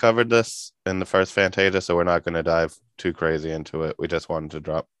already covered this in the first Fantasia, so we're not going to dive too crazy into it. We just wanted to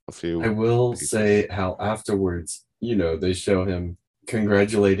drop a I few will pieces. say how afterwards, they show him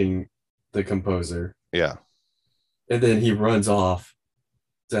congratulating the composer, Yeah, and then he runs off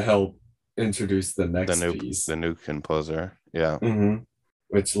to help introduce the the next new piece. the new composer. Yeah. Mm-hmm.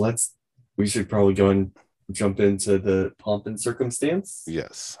 Which we should probably go and jump into the pomp and circumstance.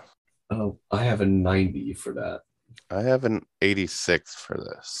 Yes. Oh, I have a 90 for that. I have an 86 for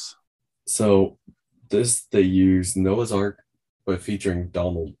this. So they use Noah's Ark, but featuring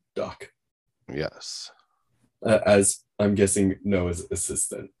Donald Duck, Yes. as I'm guessing Noah's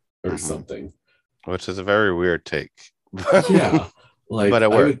assistant or Hmm. something. Which is a very weird take, Yeah, but like it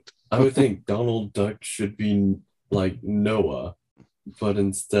worked. I would think Donald Duck should be like Noah, but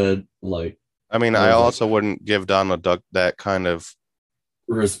instead, like, I mean, I I was like, also wouldn't give Donald Duck that kind of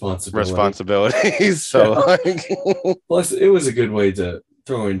responsibility. responsibilities. So, Yeah. like, Plus, it was a good way to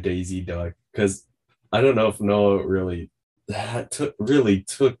throw in Daisy Duck, because I don't know if Noah really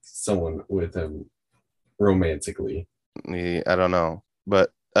took someone with him romantically. I don't know,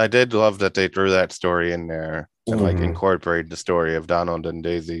 but I did love that they threw that story in there and like Mm-hmm. incorporated the story of Donald and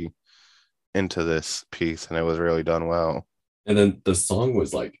Daisy into this piece, and it was really done well. And then the song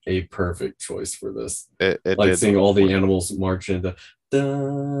was like a perfect choice for this. It Like did seeing all the work well. animals march into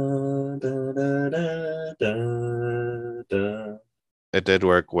da da da da da da, It did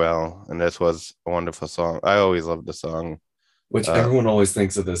work well, and this was a wonderful song. I always loved the song. which Uh, everyone always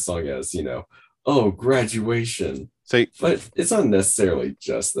thinks of this song as, oh, graduation. See, But it's not necessarily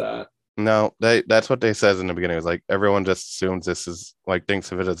just that. no, that's what they says in the beginning. It was like everyone just assumes this is like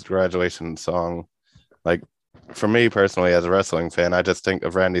thinks of it as a graduation song. Like for me personally, as a wrestling fan, I just think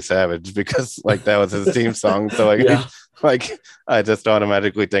of Randy Savage because like that was his theme song. So like Yeah. like I just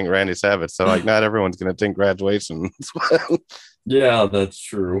automatically think Randy Savage. So like not everyone's gonna think graduation. Yeah, that's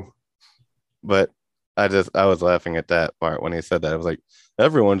true. But I was laughing at that part when he said that. I was like,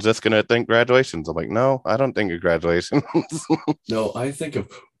 everyone's just gonna think graduations. I'm like, no, I don't think of graduation. No, I think of,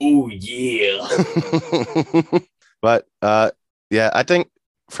 oh yeah. But yeah, I think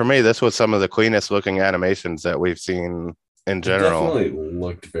for me this was some of the cleanest looking animations that we've seen in It general. definitely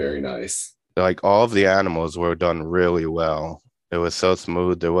looked very nice. Like all of the animals were done really well. It was so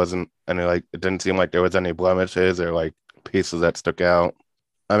smooth. There wasn't any like it didn't seem like there was any blemishes or like pieces that stuck out.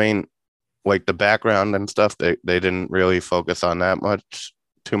 I mean, like the background and stuff, they didn't really focus on that much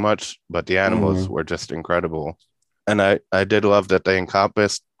too much, but the animals Mm-hmm. were just incredible. And I did love that they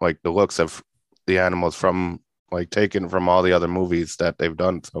encompassed like the looks of the animals from like taken from all the other movies that they've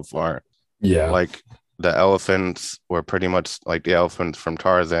done so far. Yeah. Like the elephants were pretty much like the elephants from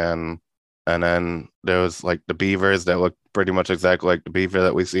Tarzan, and then there was like the beavers that looked pretty much exactly like the beaver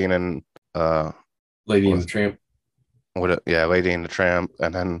that we seen in uh Lady and was the Tramp. yeah, Lady and the Tramp,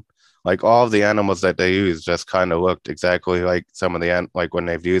 and then like all of the animals that they used just kind of looked exactly like some of the like when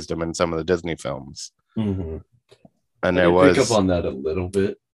they've used them in some of the Disney films. Mm-hmm. And I did pick up on that a little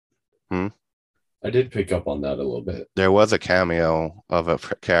bit. hmm, I did pick up on that a little bit. there was a cameo of a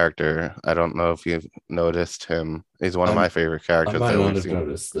character. I don't know if you've noticed him. He's one of my I'm favorite I characters might that not we've have seen.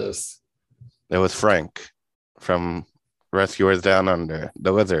 noticed this. It was Frank from Rescuers Down Under,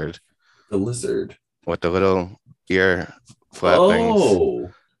 the lizard The lizard. with the little ear flap things. Oh,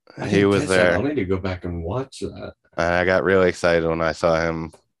 I He didn't was catch that. I'll there. need to go back and watch that. And I got really excited when I saw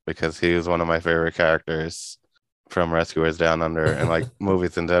him because he was one of my favorite characters from Rescuers Down Under and like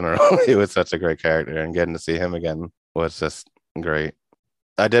movies in general. He was such a great character, and getting to see him again was just great.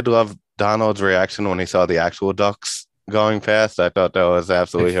 I did love Donald's reaction when he saw the actual ducks going past. I thought that was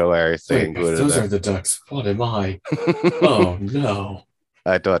absolutely If hilarious. They Wait, if included those that. are the ducks, what am I? Oh no.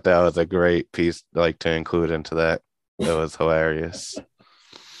 I thought that was a great piece like to include into that. It was hilarious.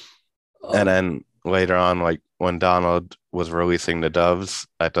 And Um, then later on, like when Donald was releasing the doves,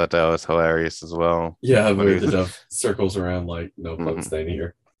 I thought that was hilarious as well. yeah, When where he the was, dove circles around like, nope, I'm Mhm. staying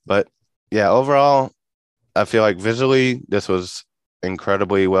here. But yeah, overall, I feel like visually this was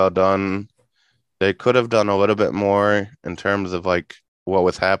incredibly well done. They could have done a little bit more in terms of like what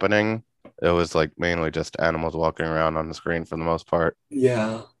was happening. It was like mainly just animals walking around on the screen for the most part,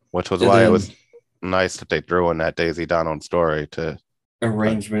 Yeah. which was And why it then was nice that they threw in that Daisy Donald story to, but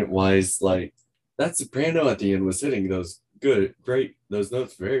arrangement wise, like that soprano at the end was hitting those great, those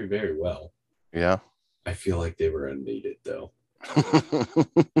notes very, very well. yeah. I feel like they were unneeded though.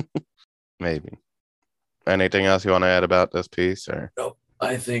 Maybe. Anything else you want to add about this piece or? Nope.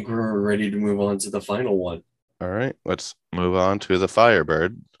 I think we're ready to move on to the final one. All right, let's move on to the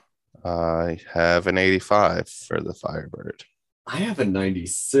Firebird. I have an 85 for the Firebird. I have a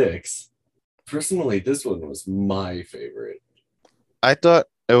 96. Personally, this one was my favorite. I thought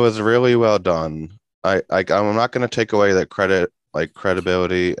it was really well done. I'm not going to take away that credit, like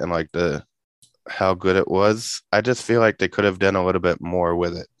credibility and like the how good it was. I just feel like they could have done a little bit more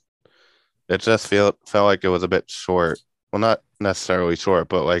with it. It just felt like it was a bit short. Well, not necessarily short,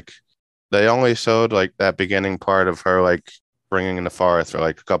 but like they only showed like that beginning part of her like bringing in the forest for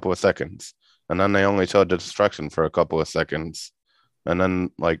like a couple of seconds, and then they only showed the destruction for a couple of seconds, and then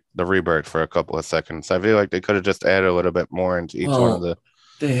like the rebirth for a couple of seconds. I feel like they could have just added a little bit more into each one of Well,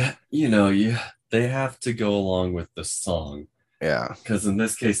 the. they have to go along with the song Yeah. because in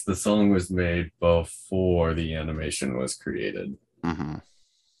this case, the song was made before the animation was created. Mm-hmm.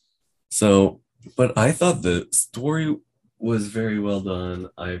 So, but I thought the story was very well done.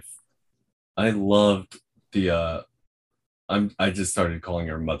 I loved the I just started calling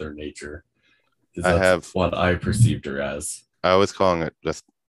her Mother Nature because I that's have. what I perceived her as. I was calling it just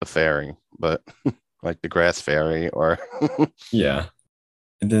the fairy, but like the grass fairy, or Yeah.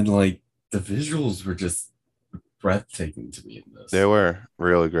 And then like the visuals were just breathtaking to me in they this. were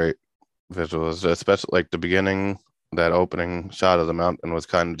really great visuals, especially like the beginning. That opening shot of the mountain was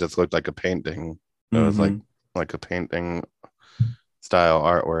kind of just looked like a painting. It was Mm-hmm. like a painting style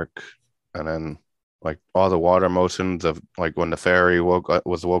artwork, and then like all the water motions of like when the fairy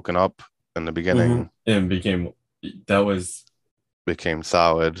was woken up in the Mm-hmm. beginning And became that was became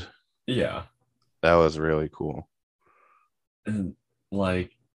solid. yeah. That was really cool. And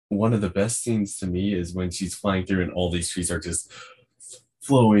like one of the best scenes to me is when she's flying through and all these trees are just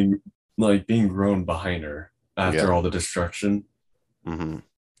flowing, like being grown behind her after Yeah. all the destruction. Hmm.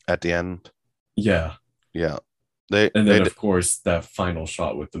 At the end, Yeah. yeah, they And then, they of course, that final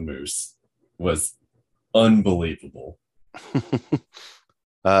shot with the moose was unbelievable.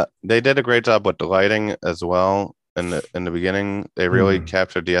 they did a great job with the lighting as well. In the beginning, they really Hmm.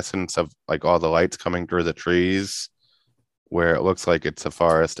 captured the essence of like all the lights coming through the trees, where it looks like it's a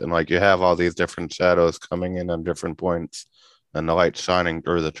forest, and like you have all these different shadows coming in on different points, and the light shining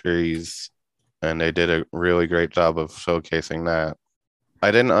through the trees. And they did a really great job of showcasing that.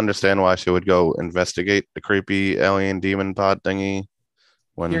 I didn't understand why she would go investigate the creepy alien demon pod thingy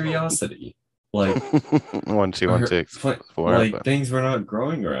when Curiosity. Like, when she went to her, explore it, like but things were not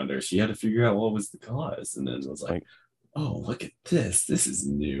growing around her. She had to figure out what was the cause. And then was like, like oh, look at this. This is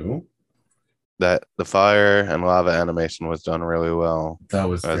new. that the fire and lava animation was done really well That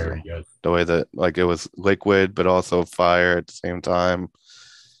was as very well. good. The way that like it was liquid but also fire at the same time,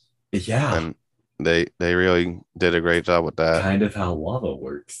 Yeah. and they really did a great job with that. Kind of how lava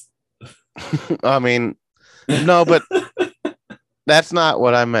works. I mean, no, but that's not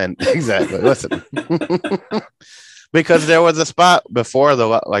what I meant exactly. Listen, because there was a spot before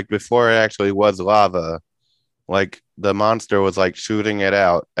like before it actually was lava, like the monster was like shooting it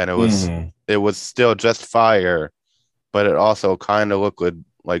out, and Mhm. it was still just fire, but it also kind of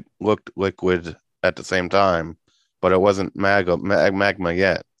looked liquid at the same time, but it wasn't magma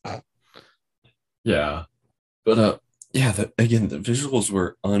yet. Yeah. But yeah, again, the visuals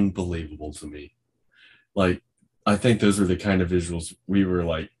were unbelievable to me. Like, I think those were the kind of visuals we were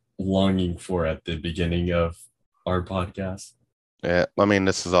like longing for at the beginning of our podcast. Yeah, I mean,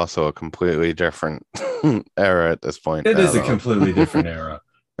 this is also a completely different era at this point It now, is a though. completely different era,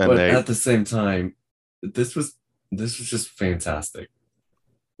 And but at the same time, this was this was just fantastic.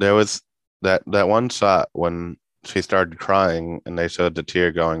 there was that one shot when she started crying and they showed the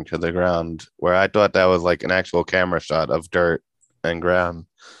tear going to the ground, where I thought that was like an actual camera shot of dirt and ground.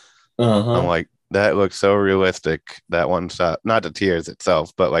 I'm Uh-huh. like, that looks so realistic. That one shot, not the tears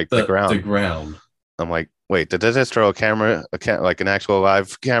itself, but like the The ground. ground. I'm like, wait, did they just throw like an actual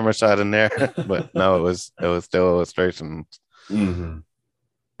live camera shot in there? But no, it was still illustration, Hmm.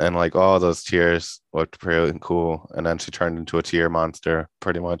 and like all those tears looked pretty cool. And then she turned into a tear monster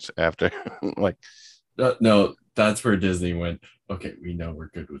pretty much after. Like, No, that's where Disney went. Okay, we know we're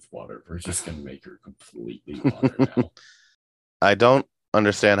good with water. We're just gonna make her completely water now. I don't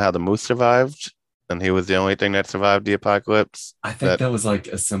understand how the moose survived. and he was the only thing that survived the apocalypse. I think That that was like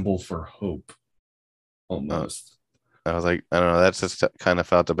a symbol for hope, uh, almost. I was like, I don't know. That's just kind of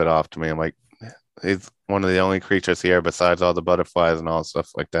felt a bit off to me. I'm like, he's one of the only creatures here besides all the butterflies and all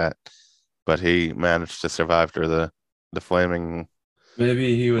stuff like that. But he managed to survive through the flaming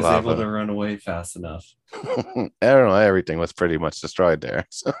Maybe he was able to lava. run away fast enough. I don't know. Everything was pretty much destroyed there.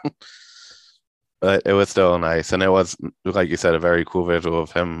 So, but it was still nice, and it was, like you said, a very cool visual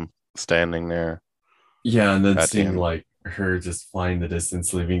of him standing there Yeah, and then at the seeing end. like her just flying the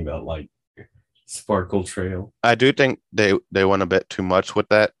distance, leaving that like sparkle trail. I do think they went a bit too much with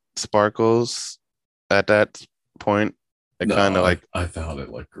that sparkles at that point. It No, kind of like I thought it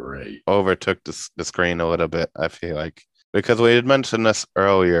looked great. overtook the screen a little bit, I feel like. Because we had mentioned this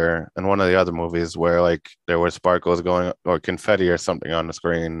earlier in one of the other movies where like there were sparkles going or confetti or something on the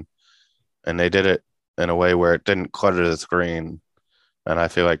screen, and they did it in a way where it didn't clutter the screen. And I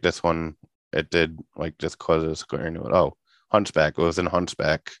feel like this one it did like just clutter the screen. Oh, Hunchback. It was in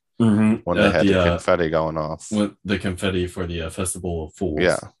Hunchback when they At had the the confetti going off. with the confetti for the Festival of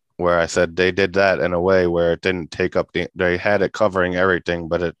Yeah. Fools. Where I said they did that in a way where it didn't take up they had it covering everything,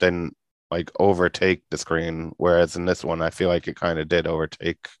 but it didn't like overtake the screen. Whereas in this one, I feel like it kind of did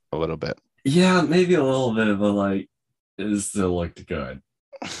overtake a little bit. Yeah, maybe a little bit, but like it still looked good.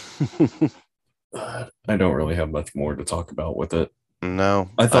 I don't really have much more to talk about with it. No,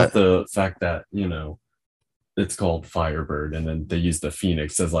 I thought the fact that, it's called Firebird and then they use the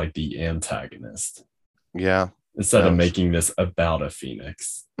Phoenix as like the antagonist yeah, instead that of was. making this about a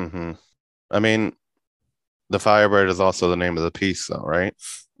Phoenix. Hmm. I mean, the Firebird is also the name of the piece, though, right?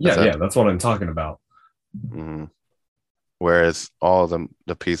 Is Yeah, that? yeah, that's what I'm talking about. Mhm. Whereas all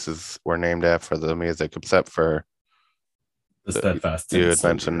the pieces were named after the music, except for The Steadfast you Tin had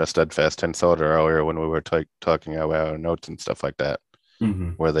mentioned the Soldier. Steadfast Tin Soldier earlier when we were talking about our notes and stuff like that,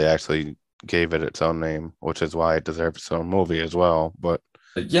 Mm-hmm. where they actually gave it its own name, which is why it deserves its own movie as well. But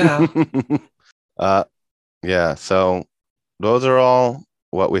Yeah, uh, yeah, so those are all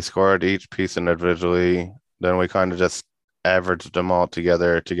what we scored each piece individually. Then we kind of just averaged them all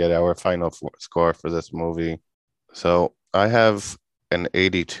together to get our final score for this movie. So I have an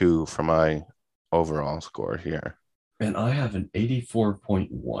 82 for my overall score here. and I have an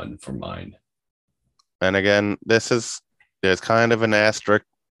 84.1 for mine. And again, there's kind of an asterisk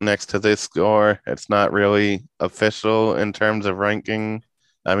next to this score. It's not really official in terms of ranking.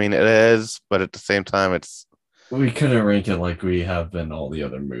 I mean, it is, but at the same time, it's, We couldn't rank it like we have in all the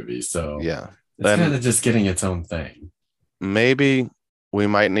other movies, so yeah. it's kind Then of just getting its own thing. maybe we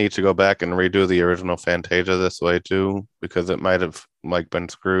might need to go back and redo the original Fantasia this way too, because it might have like been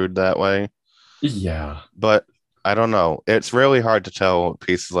screwed that way. Yeah. But I don't know. It's really hard to tell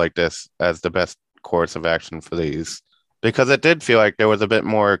pieces like this as the best course of action for these because it did feel like there was a bit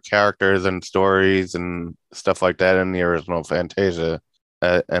more characters and stories and stuff like that in the original Fantasia,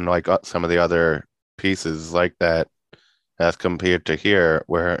 and like some of the other pieces like that as compared to here,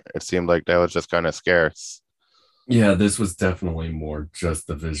 where it seemed like that was just kind of scarce. Yeah, this was definitely more just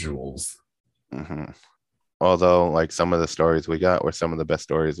the visuals. Hmm. Although, like some of the stories we got were some of the best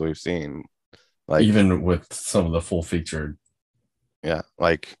stories we've seen. Like, Even with some of the full featured. yeah,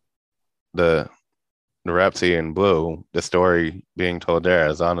 like the the Rhapsody in Blue, the story being told there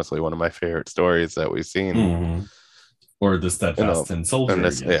is honestly one of my favorite stories that we've seen. Mm-hmm. Or the You Steadfast know, Tin and Soldier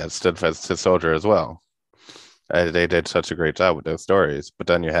this, again. yeah, Steadfast to Soldier as well. They did such a great job with those stories. But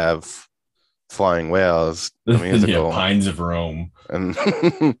then you have Flying Whales, the Yeah, musical, Pines of Rome. and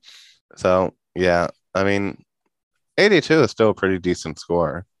so yeah, I mean, 82 is still a pretty decent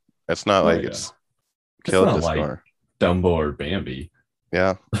score. It's not Oh like yeah. it's It's killed not the like score. Dumbo or Bambi.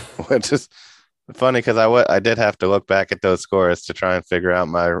 Yeah, which is funny because I did have to look back at those scores to try and figure out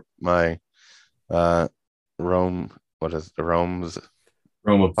my uh Rome, what is the Rome's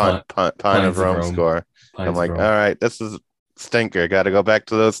Rome of Pine of Pines of Rome Rome. score. I'm Pines of like, all Rome. right, this is stinker. Got to go back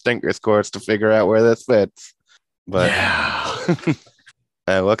to those stinker scores to figure out where this fits. But Yeah.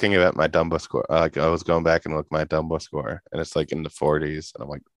 and looking at my Dumbo score, like I was going back and look at my Dumbo score, and it's like in the 40s, and I'm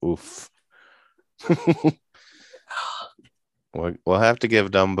like, oof. We'll have to give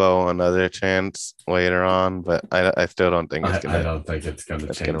Dumbo another chance later on, but I still don't think I don't think it's going to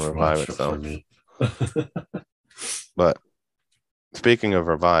it's gonna change revive much for itself. me. But speaking of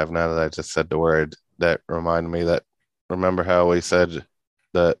revive, now that I just said the word, that reminded me that remember how we said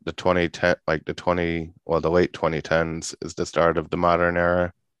the 2010, like the late 2010s is the start of the modern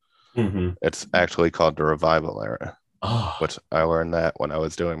era. Mm-hmm. It's actually called the revival era, Oh, which I learned that when I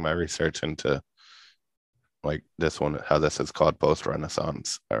was doing my research into like this one, how this is called post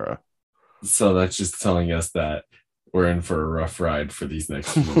Renaissance era. so that's just telling us that we're in for a rough ride for these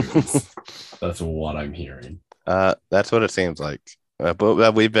next few movies. That's what I'm hearing. That's what it seems like.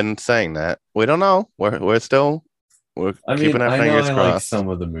 But we've been saying that. We don't know. We're I keeping mean, our I know fingers I like crossed. some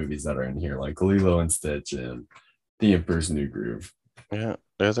of the movies that are in here, like Lilo and Stitch and The Emperor's New Groove. Yeah,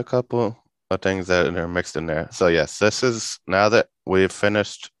 there's a couple of things that are mixed in there. So yes, this is now that we've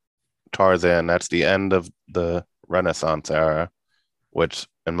finished Tarzan, that's the end of the Renaissance era, which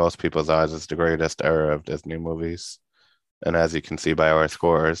in most people's eyes is the greatest era of Disney movies. And as you can see by our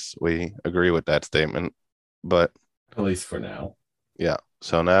scores, we agree with that statement. But At least for now. yeah,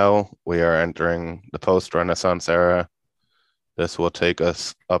 so now we are entering the post-Renaissance era. This will take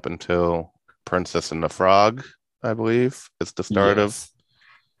us up until Princess and the Frog, I believe. It's the start of Yes.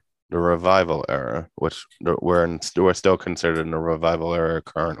 the revival era, which we're still considered in the revival era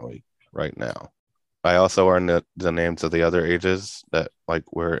currently, right now. I also learned the names of the other ages that like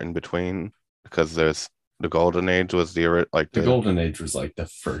were in between because there's the golden age was The Golden Age was like the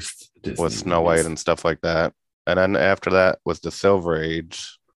first was Disney Snow White movies. and stuff like that, and then after that was the Silver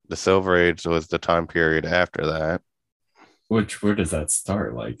Age. The Silver Age was the time period after that. Where does that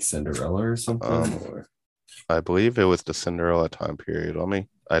start? Like Cinderella or something? Um, I believe it was the Cinderella time period.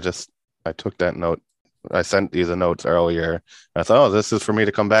 I took that note. I sent these notes earlier. I thought, oh, this is for me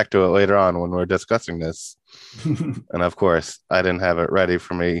to come back to it later on when we're discussing this. And of course, I didn't have it ready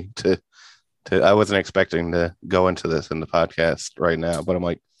for me to. I wasn't expecting to go into this in the podcast right now, but I'm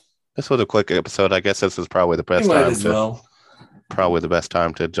like, this was a quick episode. I guess this is You might as well. probably the best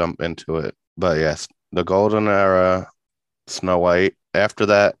time to jump into it. But yes, the golden era, Snow White. After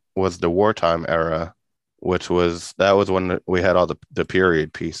that was the wartime era, that was when we had all the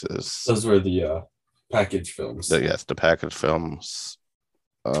period pieces. Those were the package films. The package films.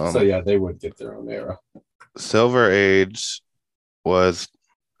 So yeah, they would get their own era. Silver Age was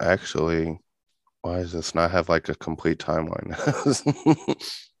actually, why does this not have like a complete timeline?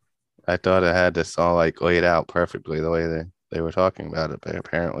 I thought it had this all like laid out perfectly the way they were talking about it, but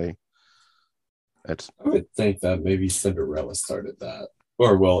apparently it's I would think that maybe Cinderella started that.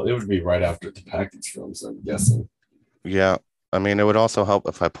 Or well, it would be right after the package films, I'm guessing. yeah. I mean, it would also help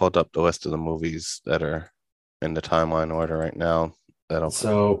if I pulled up the list of the movies that are in the timeline order right now.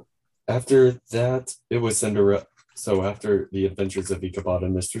 So after that, it was Cinderella. So after the Adventures of Ichabod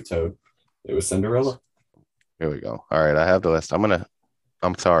and Mr. Toad, it was Cinderella. Here we go. All right, I have the list.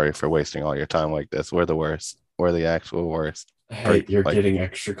 I'm sorry for wasting all your time like this. We're the worst. We're the actual worst. Hey, you're getting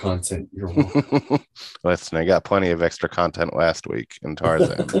extra content. You're welcome. Listen, I got plenty of extra content last week in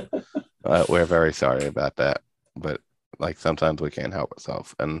Tarzan. We're very sorry about that, but like sometimes we can't help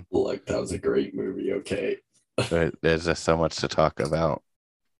ourselves, and like that was a great movie. Okay. there's just so much to talk about.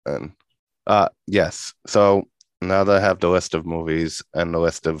 And yes, so now that I have the list of movies and the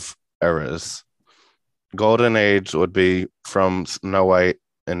list of eras, Golden Age would be from Snow White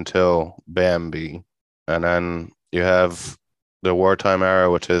until Bambi, and then you have the wartime era,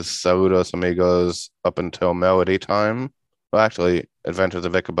 which is Saludos Amigos up until Melody Time. Well, actually, Adventures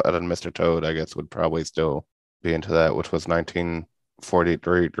of Ichabod and Mr. Toad, I guess, would probably still be into that, which was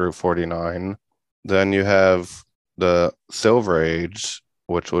 1943 through 49. Then you have the Silver Age,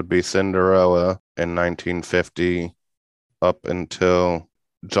 which would be Cinderella in 1950 up until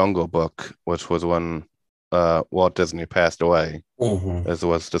Jungle Book, which was when Walt Disney passed away. Mm-hmm. This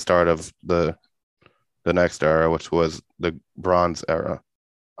was the start of the next era, which was the Bronze era.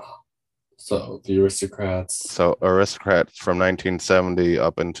 So the Aristocrats. So Aristocrats from 1970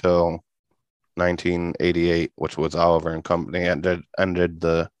 up until 1988, which was Oliver and Company, ended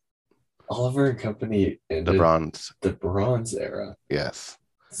the Oliver and Company ended the Bronze era. Yes.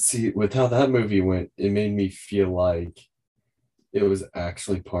 See, with how that movie went, it made me feel like it was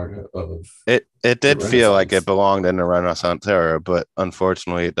actually part of it did feel like it belonged in the Renaissance era, but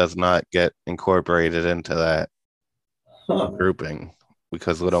unfortunately it does not get incorporated into that grouping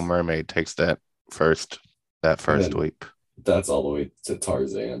because Little Mermaid takes that first leap. That's all the way to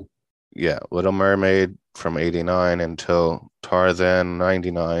Tarzan. Yeah, Little Mermaid from 89 until Tarzan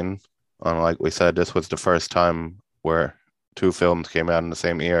 99. Like we said, this was the first time where two films came out in the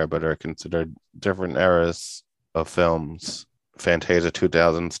same year but are considered different eras of films. Fantasia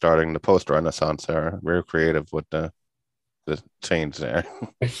 2000 starting the post-Renaissance era. Very creative with the change there.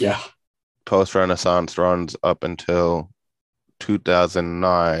 Yeah. Post-Renaissance runs up until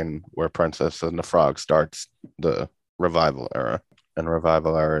 2009, where Princess and the Frog starts the revival era. And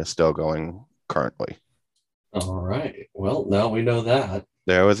revival era is still going currently. All right. Well, now we know that.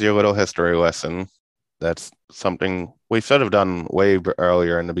 There was your little history lesson. That's something we should have done way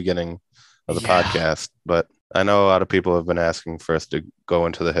earlier in the beginning of the podcast, but I know a lot of people have been asking for us to go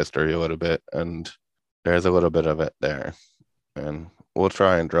into the history a little bit, and there's a little bit of it there. And we'll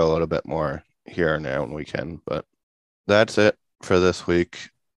try and drill a little bit more here and there when we can. But that's it for this week.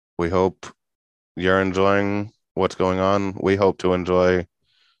 We hope you're enjoying what's going on. We hope to enjoy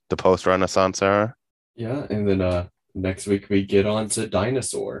the post-Renaissance era. Yeah, and then next week we get on to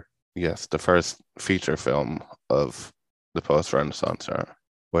Dinosaur. Yes, the first feature film of the post-Renaissance era,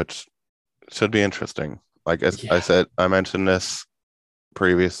 which should be interesting. Like as I Yeah, said, I mentioned this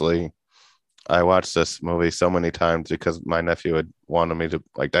previously. I watched this movie so many times because my nephew had wanted me to,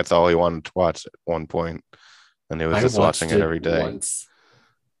 like, that's all he wanted to watch at one point, and he was I just watching watched it it every day. once.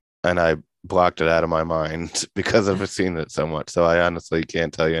 And I blocked it out of my mind because I've seen it so much. So I honestly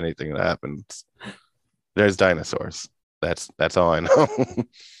can't tell you anything that happens. There's dinosaurs. That's all I know.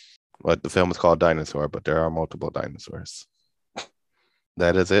 But the film is called Dinosaur, but there are multiple dinosaurs.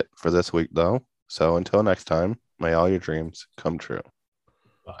 That is it for this week, though. So until next time, may all your dreams come true.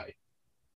 Bye.